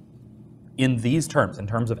 In these terms, in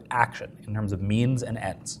terms of action, in terms of means and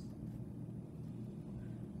ends.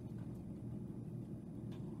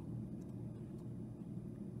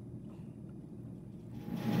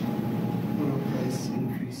 When the price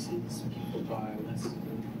increases, people buy less.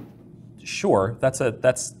 Sure, that's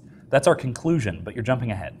our conclusion, but you're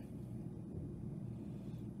jumping ahead.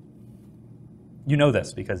 You know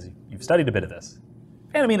this because you've studied a bit of this.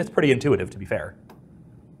 And I mean, it's pretty intuitive, to be fair.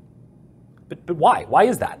 But why? Why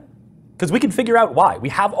is that? Because we can figure out why. We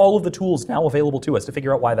have all of the tools now available to us to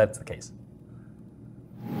figure out why that's the case.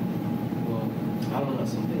 Well, I don't know,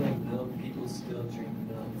 something like milk, people still drink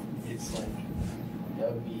milk. It's like,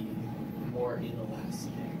 that would be more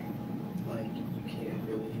inelastic. Like, you can't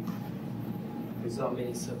really, there's not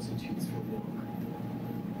many substitutes for milk.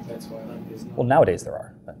 That's why, like, there's not. Well, nowadays there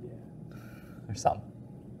are, but Yeah. there's some.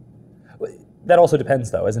 That also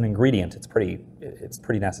depends, though. As an ingredient, it's pretty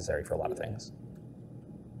necessary for a lot of things.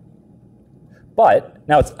 But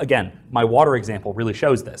now it's, again, my water example really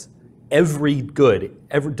shows this. Every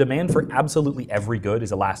demand for absolutely every good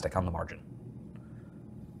is elastic on the margin.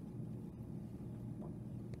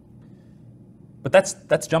 But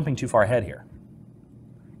that's jumping too far ahead here.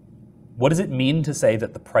 What does it mean to say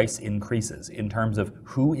that the price increases in terms of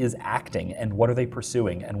who is acting and what are they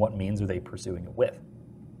pursuing and what means are they pursuing it with?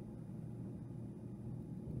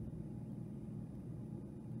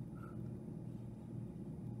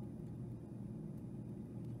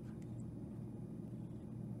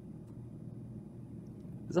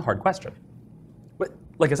 This is a hard question. But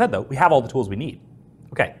like I said, though, we have all the tools we need.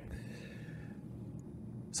 Okay.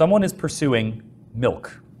 Someone is pursuing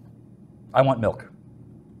milk. I want milk.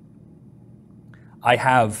 I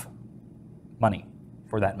have money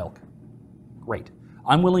for that milk. Great.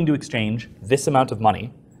 I'm willing to exchange this amount of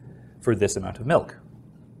money for this amount of milk.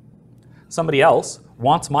 Somebody else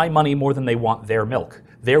wants my money more than they want their milk.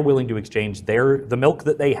 They're willing to exchange the milk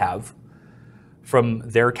that they have from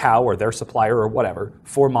their cow or their supplier or whatever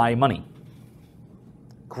for my money.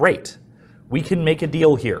 Great. We can make a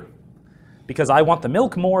deal here. Because I want the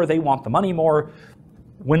milk more, they want the money more.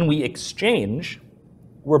 When we exchange,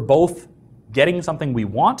 we're both getting something we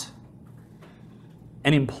want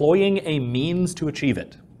and employing a means to achieve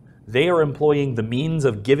it. They are employing the means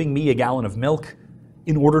of giving me a gallon of milk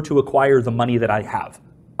in order to acquire the money that I have.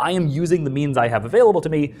 I am using the means I have available to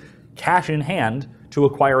me, cash in hand, to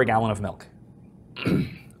acquire a gallon of milk.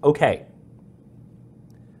 Okay.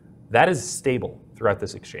 That is stable throughout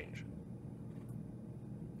this exchange.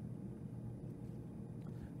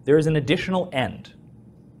 There is an additional end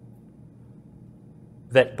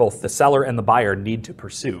that both the seller and the buyer need to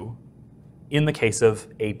pursue in the case of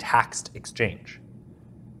a taxed exchange.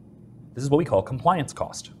 This is what we call compliance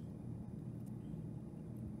cost.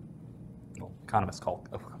 Well, economists call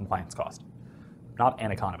it a compliance cost. I'm not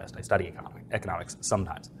an economist. I study economics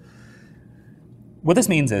sometimes. What this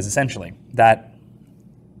means is essentially that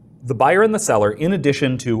the buyer and the seller, in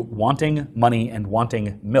addition to wanting money and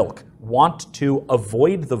wanting milk, want to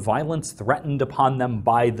avoid the violence threatened upon them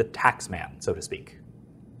by the taxman, so to speak.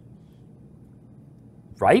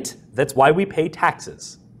 Right? That's why we pay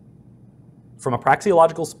taxes. From a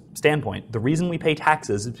praxeological standpoint, the reason we pay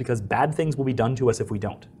taxes is because bad things will be done to us if we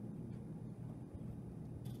don't.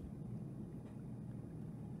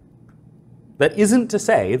 That isn't to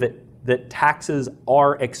say that taxes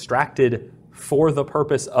are extracted for the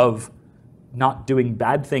purpose of not doing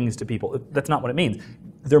bad things to people. That's not what it means.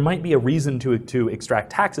 There might be a reason to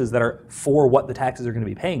extract taxes that are for what the taxes are going to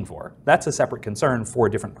be paying for. That's a separate concern for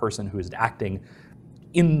a different person who is acting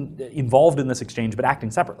involved in this exchange, but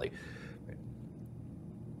acting separately.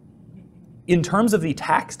 In terms of the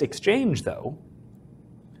taxed exchange, though,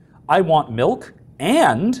 I want milk,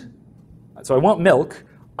 and so I want milk.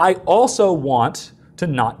 I also want to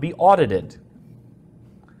not be audited.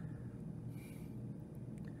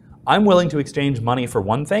 I'm willing to exchange money for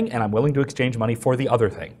one thing, and I'm willing to exchange money for the other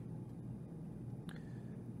thing.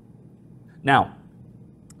 Now,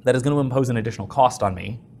 that is going to impose an additional cost on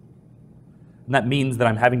me. And that means that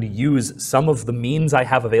I'm having to use some of the means I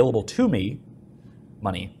have available to me,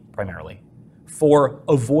 money primarily, for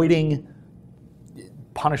avoiding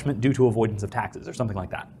punishment due to avoidance of taxes or something like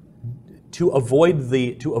that. To avoid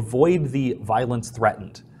the violence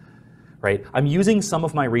threatened, right? I'm using some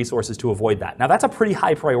of my resources to avoid that. Now that's a pretty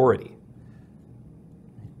high priority.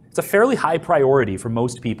 It's a fairly high priority for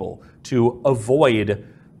most people to avoid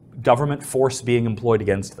government force being employed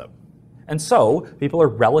against them. And so people are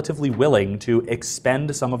relatively willing to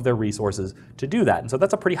expend some of their resources to do that. And so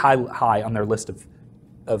that's a pretty high on their list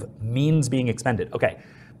of means being expended. Okay,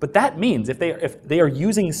 but that means if they are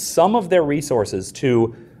using some of their resources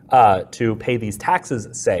to pay these taxes,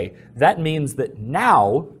 say, that means that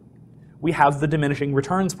now we have the diminishing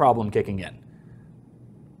returns problem kicking in.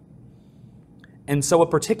 And so a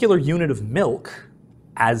particular unit of milk,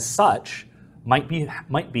 as such, might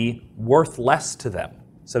be worth less to them,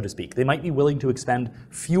 so to speak. They might be willing to expend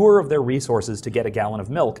fewer of their resources to get a gallon of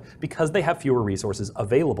milk because they have fewer resources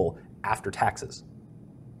available after taxes.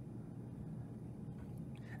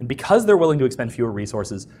 And because they're willing to expend fewer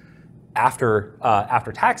resources after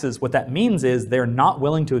taxes, what that means is they're not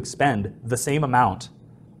willing to expend the same amount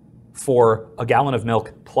for a gallon of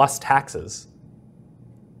milk plus taxes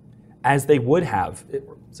as they would have.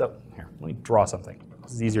 So here, let me draw something.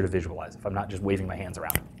 This is easier to visualize if I'm not just waving my hands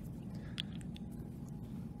around.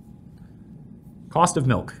 Cost of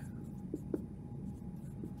milk.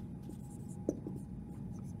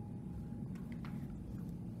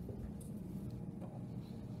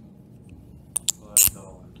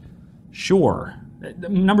 Sure,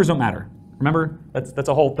 numbers don't matter. Remember, that's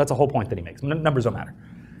a whole point that he makes. Numbers don't matter.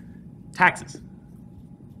 Taxes.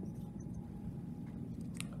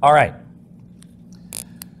 All right.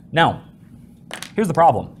 Now, here's the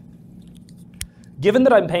problem. Given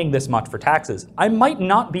that I'm paying this much for taxes, I might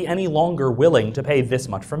not be any longer willing to pay this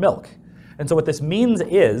much for milk. And so what this means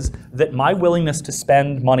is that my willingness to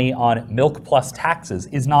spend money on milk plus taxes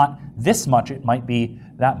is not this much, it might be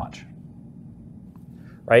that much.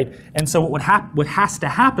 Right? And so what has to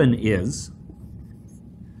happen is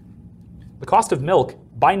the cost of milk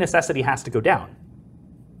by necessity has to go down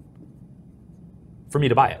for me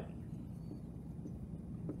to buy it.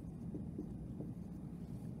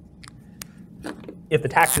 If the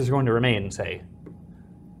taxes are going to remain, say,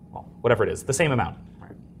 well, whatever it is, the same amount.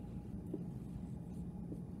 Right?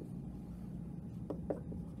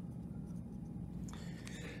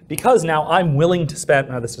 Because now I'm willing to spend,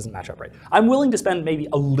 no, this doesn't match up right. I'm willing to spend maybe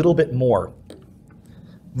a little bit more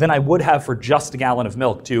than I would have for just a gallon of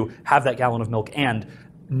milk to have that gallon of milk and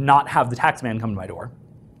not have the tax man come to my door.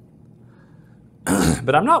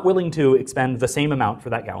 But I'm not willing to expend the same amount for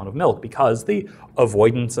that gallon of milk because the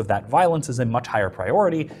avoidance of that violence is a much higher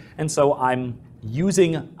priority. And so I'm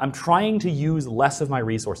trying to use less of my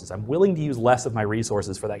resources. I'm willing to use less of my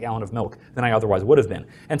resources for that gallon of milk than I otherwise would have been.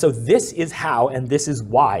 And so this is how, and this is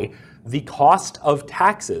why, the cost of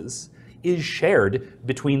taxes is shared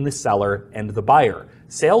between the seller and the buyer.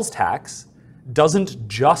 Sales tax doesn't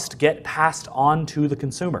just get passed on to the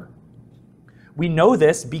consumer. We know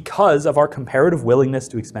this because of our comparative willingness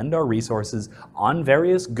to expend our resources on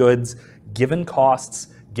various goods, given costs,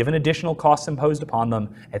 given additional costs imposed upon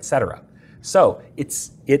them, etc. So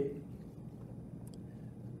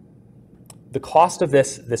the cost of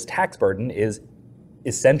this tax burden is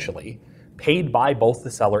essentially paid by both the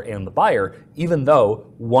seller and the buyer, even though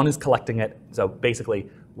one is collecting it. So basically,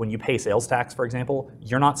 when you pay sales tax, for example,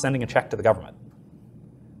 you're not sending a check to the government.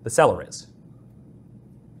 the seller is.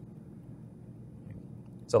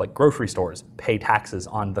 So like grocery stores pay taxes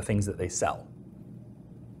on the things that they sell.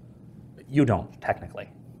 You don't, technically.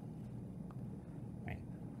 Right?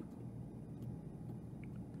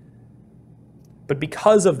 But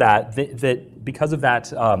because of that, because of that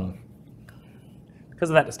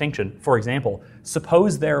distinction, for example,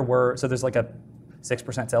 suppose there were, so there's like a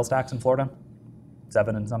 6% sales tax in Florida,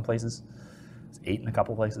 7 in some places, 8 in a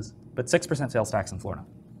couple places, but 6% sales tax in Florida.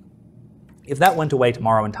 If that went away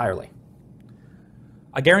tomorrow entirely,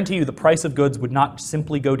 I guarantee you the price of goods would not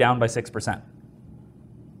simply go down by 6%.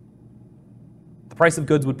 The price of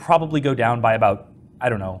goods would probably go down by about, I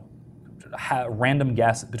don't know, random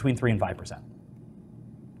guess, between 3 and 5%.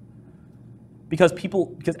 Because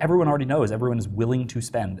everyone already knows, everyone is willing to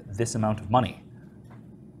spend this amount of money.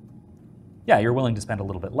 Yeah, you're willing to spend a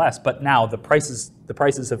little bit less, but now the prices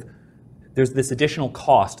have, there's this additional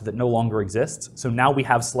cost that no longer exists, so now we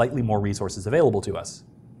have slightly more resources available to us.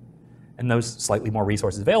 And those slightly more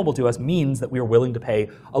resources available to us means that we are willing to pay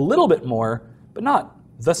a little bit more, but not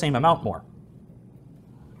the same amount more.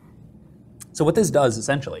 So what this does,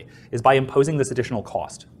 essentially, is by imposing this additional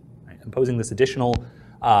cost, right, imposing this additional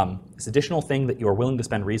thing that you are willing to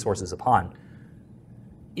spend resources upon,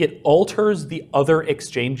 it alters the other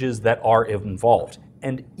exchanges that are involved.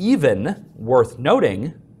 And even, worth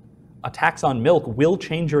noting, a tax on milk will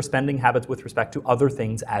change your spending habits with respect to other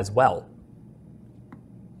things as well.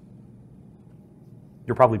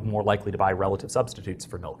 You're probably more likely to buy relative substitutes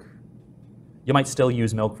for milk. You might still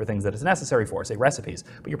use milk for things that it's necessary for, say recipes,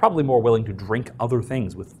 but you're probably more willing to drink other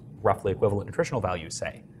things with roughly equivalent nutritional values,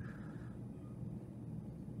 say.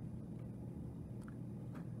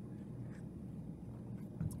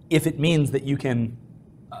 If it means that you can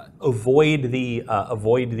avoid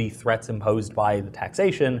the threats imposed by the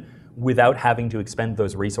taxation without having to expend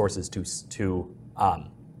those resources to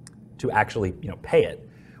actually pay it,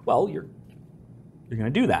 well, you're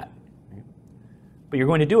going to do that. Right? But you're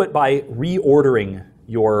going to do it by reordering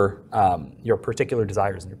your particular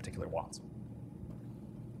desires and your particular wants.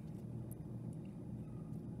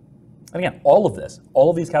 And again, all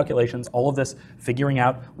of these calculations, all of this figuring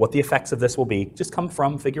out what the effects of this will be, just come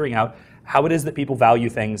from figuring out how it is that people value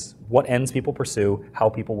things, what ends people pursue, how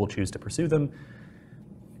people will choose to pursue them,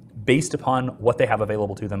 based upon what they have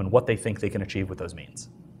available to them and what they think they can achieve with those means.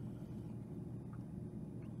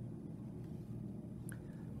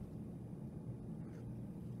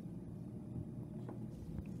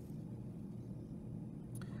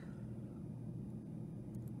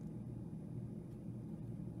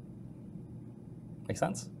 Make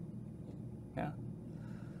sense? Yeah.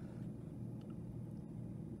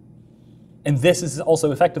 And this is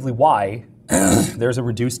also effectively why there's a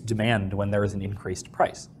reduced demand when there is an increased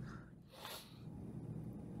price.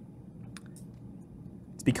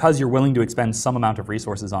 It's because you're willing to expend some amount of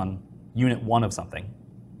resources on unit 1 of something.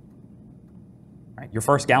 Right? Your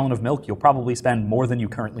first gallon of milk, you'll probably spend more than you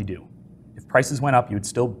currently do. If prices went up, you would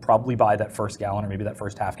still probably buy that first gallon or maybe that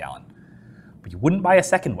first half gallon. But you wouldn't buy a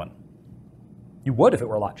second one. You would if it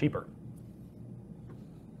were a lot cheaper.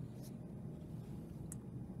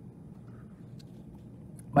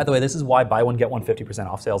 By the way, this is why buy one, get one 50%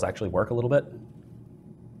 off sales actually work a little bit.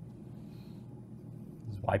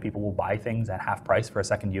 This is why people will buy things at half price for a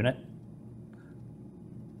second unit.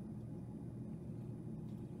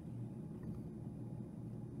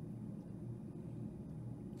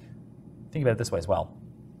 Think about it this way as well.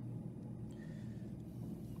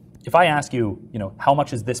 If I ask you, how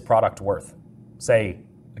much is this product worth? Say,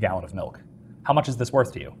 a gallon of milk. How much is this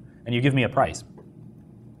worth to you? And you give me a price.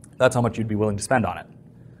 That's how much you'd be willing to spend on it.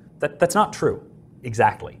 That's not true,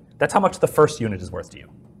 exactly. That's how much the first unit is worth to you.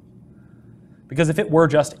 Because if it were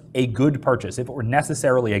just a good purchase, if it were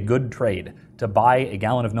necessarily a good trade to buy a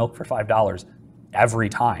gallon of milk for $5 every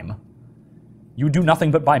time, you would do nothing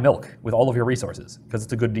but buy milk with all of your resources because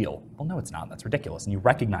it's a good deal. Well, no, it's not. That's ridiculous, and you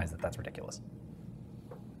recognize that that's ridiculous.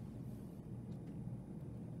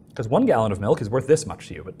 Because 1 gallon of milk is worth this much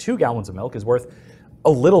to you, but 2 gallons of milk is worth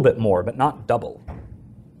a little bit more, but not double.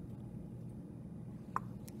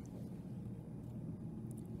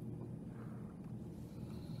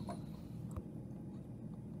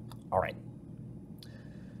 All right.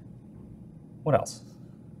 What else?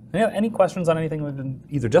 Any questions on anything we've been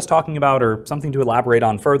either just talking about or something to elaborate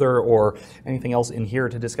on further or anything else in here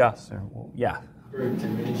to discuss? Or, well, yeah. For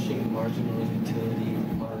diminishing marginal utility,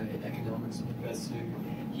 my economics professor,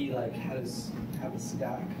 he had us have a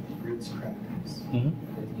stack of Ritz crackers. And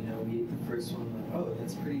we ate the first one, oh,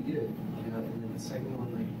 that's pretty good. And then the second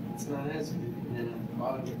one, it's not as good. And then at the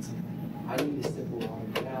bottom, it's I need to sip of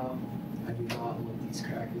water now. I do not want these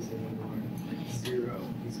crackers anymore. Like zero.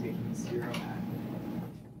 He's making zero happen.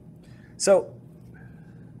 So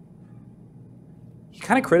he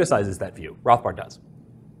kind of criticizes that view. Rothbard does.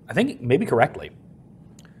 I think maybe correctly,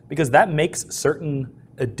 because that makes certain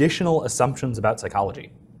additional assumptions about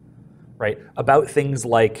psychology, right? About things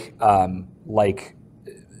like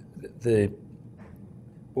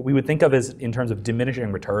what we would think of as in terms of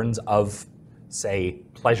diminishing returns of, say,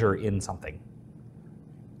 pleasure in something.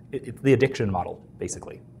 It's the addiction model,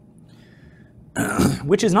 basically,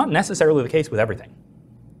 which is not necessarily the case with everything.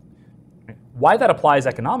 Why that applies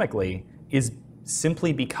economically is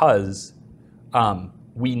simply because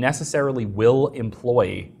we necessarily will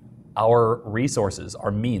employ our resources,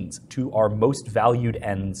 our means, to our most valued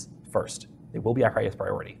ends first. They will be our highest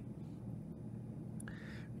priority.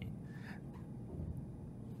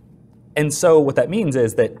 And so what that means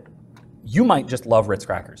is that you might just love Ritz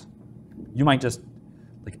crackers. You might just,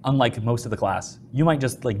 like, unlike most of the class, you might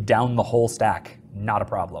just like down the whole stack, not a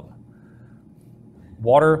problem.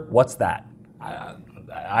 Water, what's that?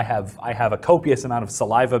 I have a copious amount of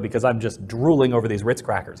saliva because I'm just drooling over these Ritz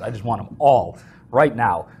crackers. I just want them all right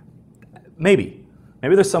now. Maybe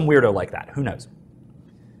there's some weirdo like that, who knows?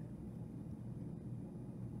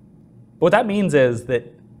 But what that means is that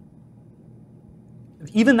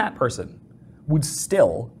even that person would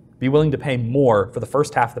still be willing to pay more for the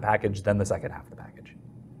first half of the package than the second half of the package.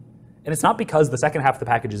 And it's not because the second half of the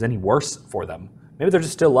package is any worse for them. Maybe they're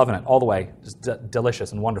just still loving it all the way, just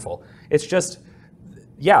delicious and wonderful. It's just,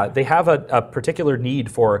 yeah, they have a particular need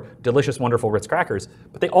for delicious, wonderful Ritz crackers,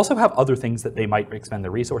 but they also have other things that they might expend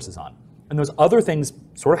their resources on. And those other things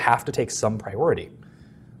sort of have to take some priority.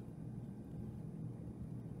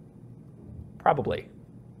 Probably.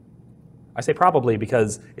 I say probably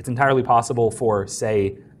because it's entirely possible for,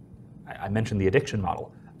 say, I mentioned the addiction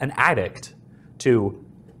model, an addict to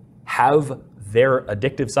have their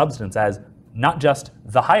addictive substance as not just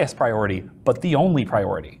the highest priority, but the only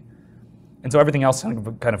priority. And so everything else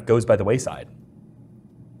kind of goes by the wayside.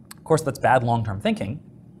 Of course, that's bad long-term thinking,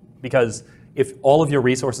 because if all of your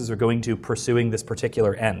resources are going to pursuing this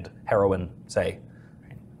particular end, heroin, say,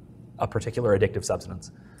 a particular addictive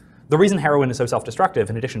substance, the reason heroin is so self-destructive,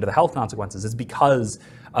 in addition to the health consequences, is because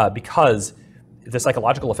the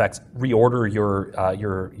psychological effects reorder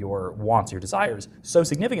your wants, your desires, so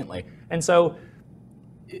significantly. And so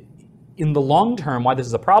in the long term, why this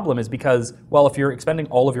is a problem is because, well, if you're expending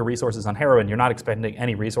all of your resources on heroin, you're not expending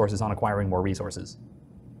any resources on acquiring more resources.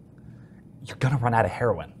 You're going to run out of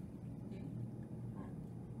heroin.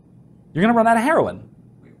 You're going to run out of heroin.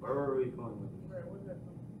 Wait, where are we going with this?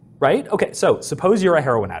 Right? Okay, so suppose you're a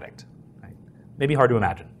heroin addict. Right? Maybe hard to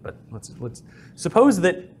imagine, but let's suppose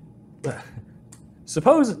that,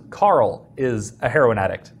 suppose Carl is a heroin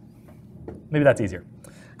addict. Maybe that's easier.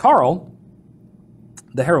 Carl,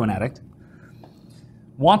 the heroin addict,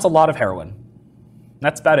 wants a lot of heroin.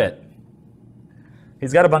 That's about it.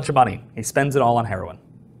 He's got a bunch of money. He spends it all on heroin.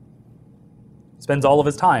 Spends all of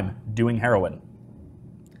his time doing heroin.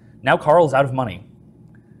 Now Carl's out of money.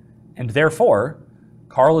 And therefore,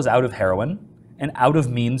 Carl is out of heroin and out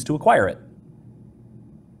of means to acquire it.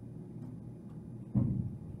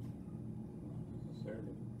 He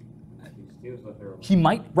steals the heroin. He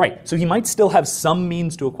might, right, so he might still have some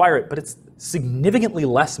means to acquire it, but it's significantly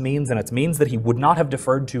less means, and it's means that he would not have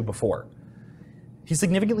deferred to before. He's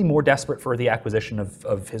significantly more desperate for the acquisition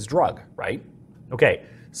of his drug, right? Okay,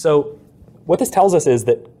 so what this tells us is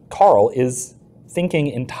that Carl is thinking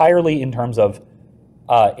entirely in terms of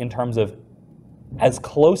as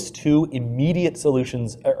close to immediate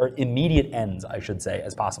solutions, or immediate ends, I should say,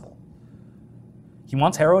 as possible. He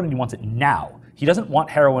wants heroin and he wants it now. He doesn't want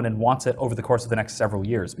heroin and wants it over the course of the next several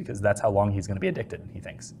years, because that's how long he's going to be addicted, he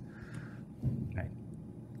thinks. Okay.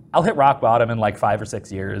 I'll hit rock bottom in like 5 or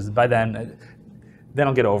 6 years. By then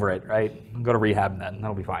I'll get over it, right? I'll go to rehab then,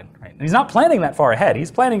 that'll be fine, right? And he's not planning that far ahead. He's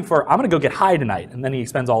planning for, I'm going to go get high tonight, and then he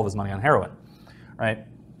spends all of his money on heroin, right?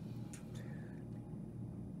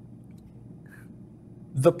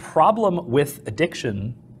 The problem with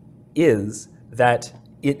addiction is that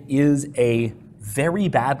it is a very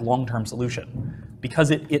bad long-term solution, because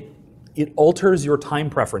it alters your time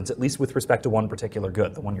preference, at least with respect to one particular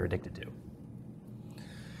good, the one you're addicted to.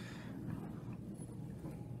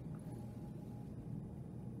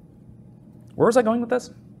 Where was I going with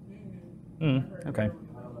this? Okay.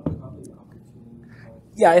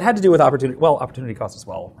 Yeah, it had to do with opportunity. Well, opportunity cost as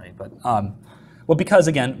well, right? But well, because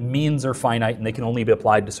again, means are finite and they can only be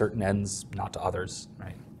applied to certain ends, not to others,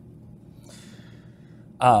 right?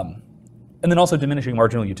 And then also diminishing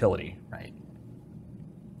marginal utility, right?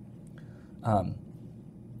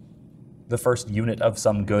 the first unit of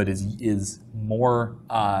some good is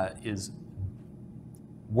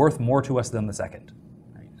worth more to us than the second.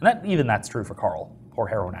 Right? And that's true for Carl, poor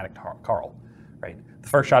heroin addict Carl. Right? The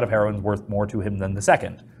first shot of heroin is worth more to him than the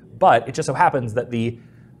second, but it just so happens that the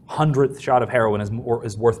 100th shot of heroin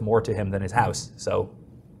is worth more to him than his house. So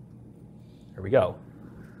here we go.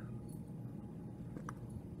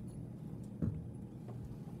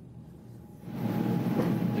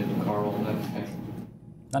 Did Carl have pain?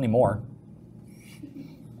 Not anymore.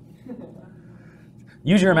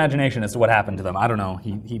 Use your imagination as to what happened to them. I don't know.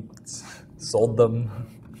 He sold them.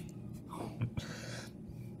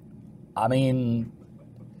 I mean,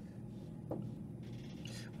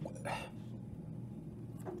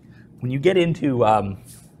 when you get into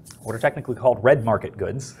what are technically called red market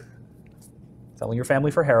goods, selling your family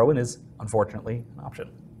for heroin is unfortunately an option.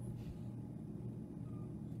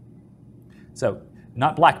 So,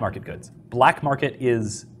 not black market goods. Black market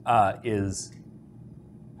is oh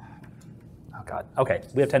God. Okay,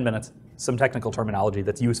 we have 10 minutes. Some technical terminology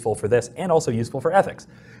that's useful for this and also useful for ethics.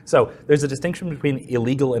 So there's a distinction between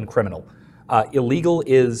illegal and criminal. Illegal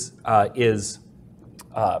is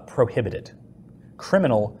prohibited.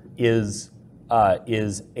 Criminal is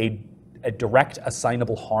a direct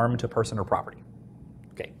assignable harm to person or property.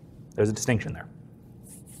 Okay, there's a distinction there.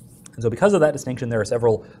 And so because of that distinction, there are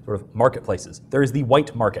several sort of marketplaces. There is the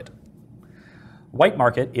white market. White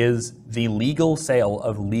market is the legal sale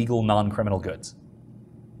of legal non-criminal goods.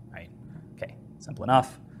 Right? Okay, simple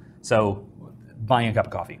enough. So buying a cup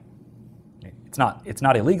of coffee. It's not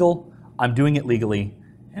illegal. I'm doing it legally,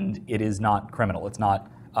 and it is not criminal. It's not.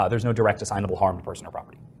 There's no direct assignable harm to person or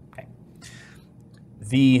property. Okay.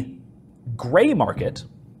 The gray market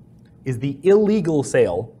is the illegal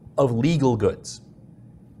sale of legal goods.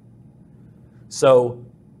 So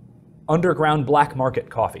underground black market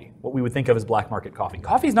coffee, what we would think of as black market coffee.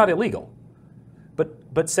 Coffee is not illegal,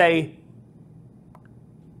 but say,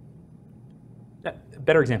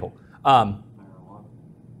 better example,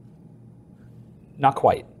 not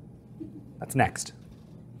quite. That's next.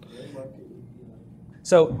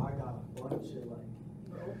 So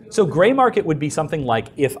gray market would be something like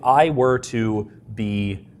if I were to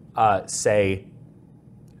be, say,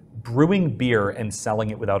 brewing beer and selling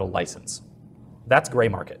it without a license. That's gray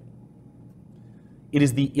market. It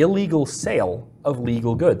is the illegal sale of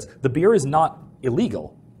legal goods. The beer is not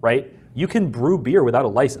illegal, right? You can brew beer without a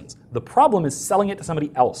license. The problem is selling it to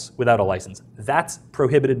somebody else without a license. That's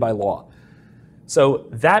prohibited by law. So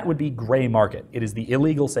that would be gray market. It is the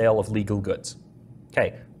illegal sale of legal goods.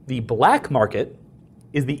 Okay, the black market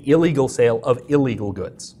is the illegal sale of illegal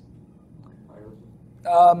goods.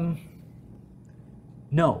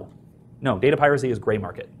 No, data piracy is gray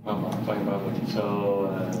market. I'm talking about when you sell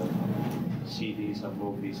CDs and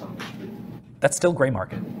movies on the street. That's still gray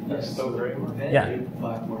market. That's still gray market? Yeah.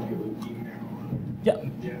 Black market would be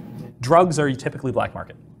marijuana. Yeah. Drugs are typically black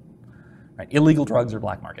market. Right? Illegal drugs are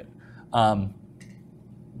black market. I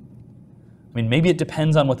mean, maybe it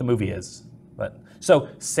depends on what the movie is, but so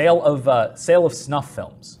sale of snuff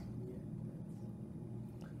films.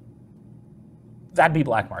 That'd be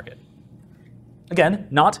black market. Again,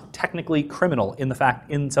 not technically criminal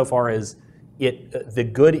insofar as the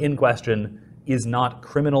good in question is not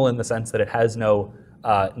criminal in the sense that it has no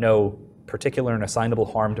particular and assignable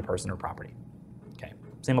harm to person or property. Okay,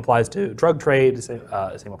 same applies to drug trade.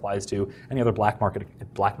 Same applies to any other black market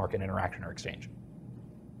interaction or exchange.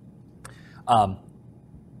 That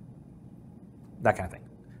kind of thing.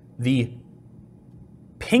 The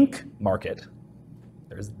pink market.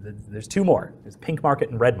 There's two more. There's pink market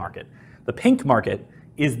and red market. The pink market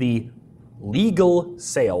is the legal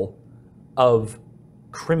sale of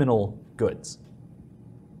criminal goods.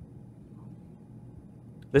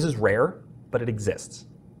 This is rare, but it exists.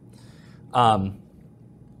 The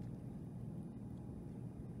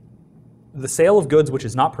sale of goods which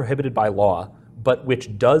is not prohibited by law, but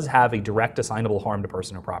which does have a direct assignable harm to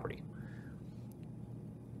person or property.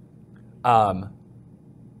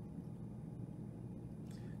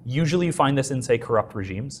 Usually you find this in, say, corrupt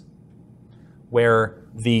regimes, where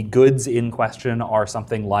the goods in question are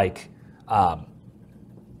something like,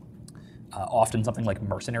 often something like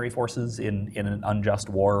mercenary forces in an unjust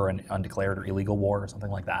war or an undeclared or illegal war or something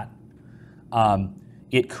like that.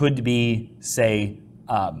 It could be, say,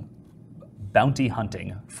 bounty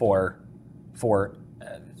hunting for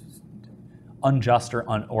unjust or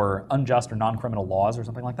non-criminal laws or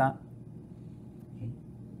something like that.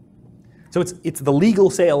 So it's the legal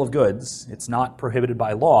sale of goods. It's not prohibited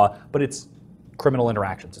by law, but it's criminal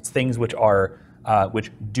interactions. It's things which are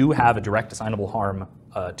which do have a direct assignable harm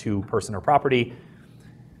to person or property.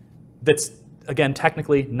 That's again,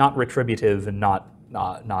 technically not retributive and not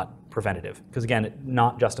preventative, because again,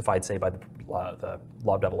 not justified, say, by the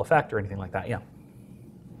law of double effect or anything like that. Yeah.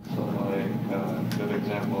 So, like, a good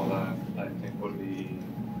example of that, I think, would be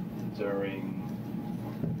during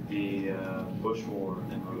the Bush War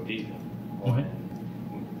in Rhodesia, when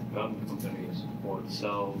gun companies would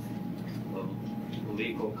sell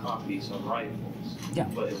legal copies of rifles,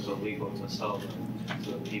 but it was illegal to sell them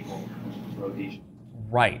to the people in Rhodesia.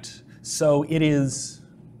 Right. So it is.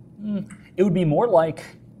 It would be more like.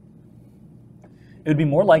 It would be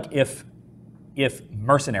more like if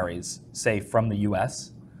mercenaries, say from the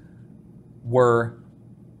U.S.,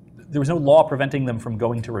 there was no law preventing them from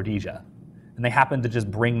going to Rhodesia, and they happened to just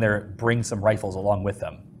bring some rifles along with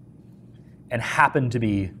them, and happened to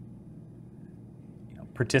be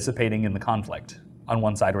participating in the conflict on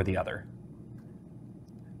one side or the other.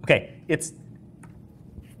 Okay, it's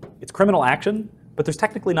criminal action, but there's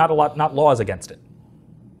technically not laws against it.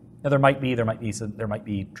 Now there might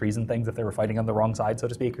be treason things if they were fighting on the wrong side, so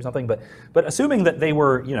to speak, or something. But assuming that they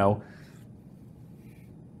were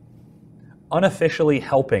unofficially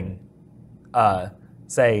helping,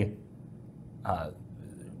 say, the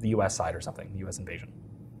U.S. side or something, the U.S. invasion,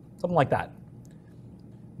 something like that.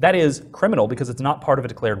 That is criminal because it's not part of a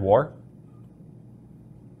declared war,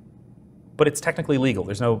 but it's technically legal.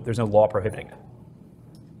 There's no law prohibiting it.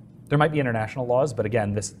 There might be international laws, but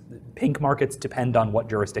again, pink markets depend on what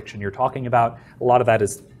jurisdiction you're talking about. A lot of that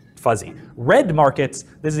is fuzzy. Red markets,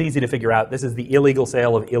 this is easy to figure out. This is the illegal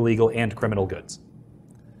sale of illegal and criminal goods.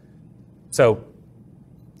 So,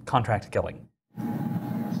 contract killing.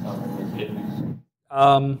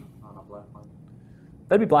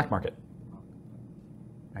 That'd be black market.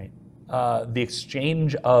 Right. The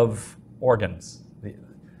exchange of organs,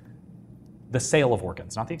 the sale of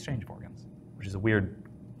organs, not the exchange of organs, which is a weird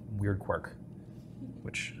quirk,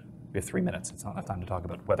 which we have 3 minutes. It's not enough time to talk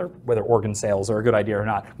about whether organ sales are a good idea or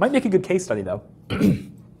not. Might make a good case study, though.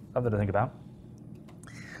 Something to think about.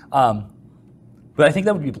 But I think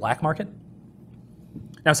that would be black market.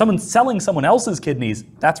 Now, someone selling someone else's kidneys,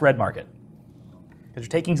 that's red market. Because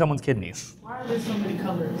you're taking someone's kidneys. Why are there so many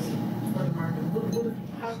colors for the market?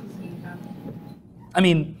 How does it happen? I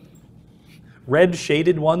mean, red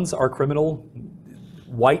shaded ones are criminal.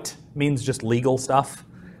 White means just legal stuff.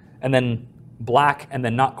 And then black, and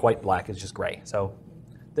then not quite black is just gray. So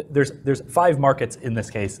there's 5 markets in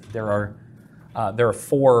this case. There are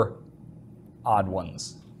 4 odd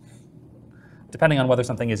ones, depending on whether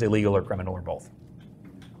something is illegal or criminal or both.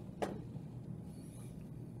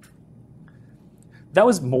 That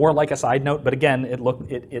was more like a side note, but again, it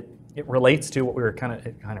relates to what we were it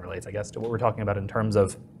kind of relates, I guess, to what we're talking about in terms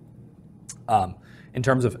of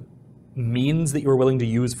means that you're willing to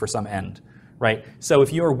use for some end. Right? So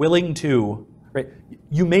if you're willing to, right,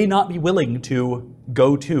 you may not be willing to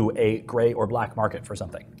go to a gray or black market for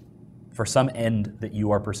something, for some end that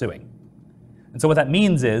you are pursuing. And so what that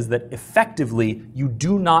means is that effectively you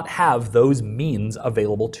do not have those means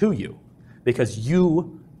available to you because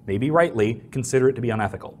you, maybe rightly, consider it to be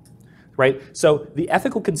unethical. Right? So the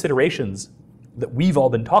ethical considerations that we've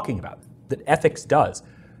all been talking about, that ethics does,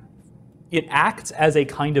 it acts as a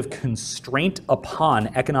kind of constraint upon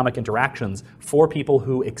economic interactions for people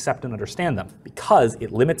who accept and understand them because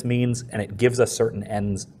it limits means and it gives us certain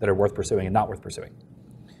ends that are worth pursuing and not worth pursuing.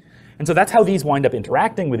 And so that's how these wind up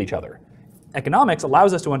interacting with each other. Economics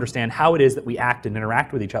allows us to understand how it is that we act and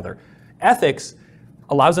interact with each other. Ethics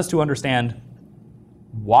allows us to understand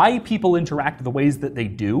why people interact the ways that they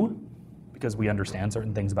do because we understand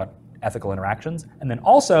certain things about ethical interactions. And then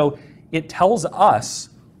also it tells us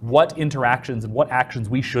what interactions and what actions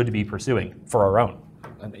we should be pursuing for our own,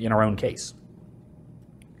 in our own case.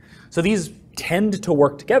 So these tend to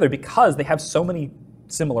work together because they have so many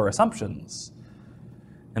similar assumptions.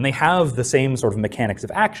 And they have the same sort of mechanics of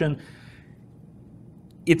action.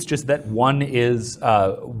 It's just that one is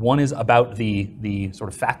about the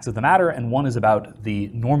sort of facts of the matter, and one is about the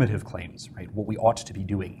normative claims, right? What we ought to be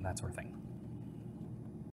doing, that sort of thing.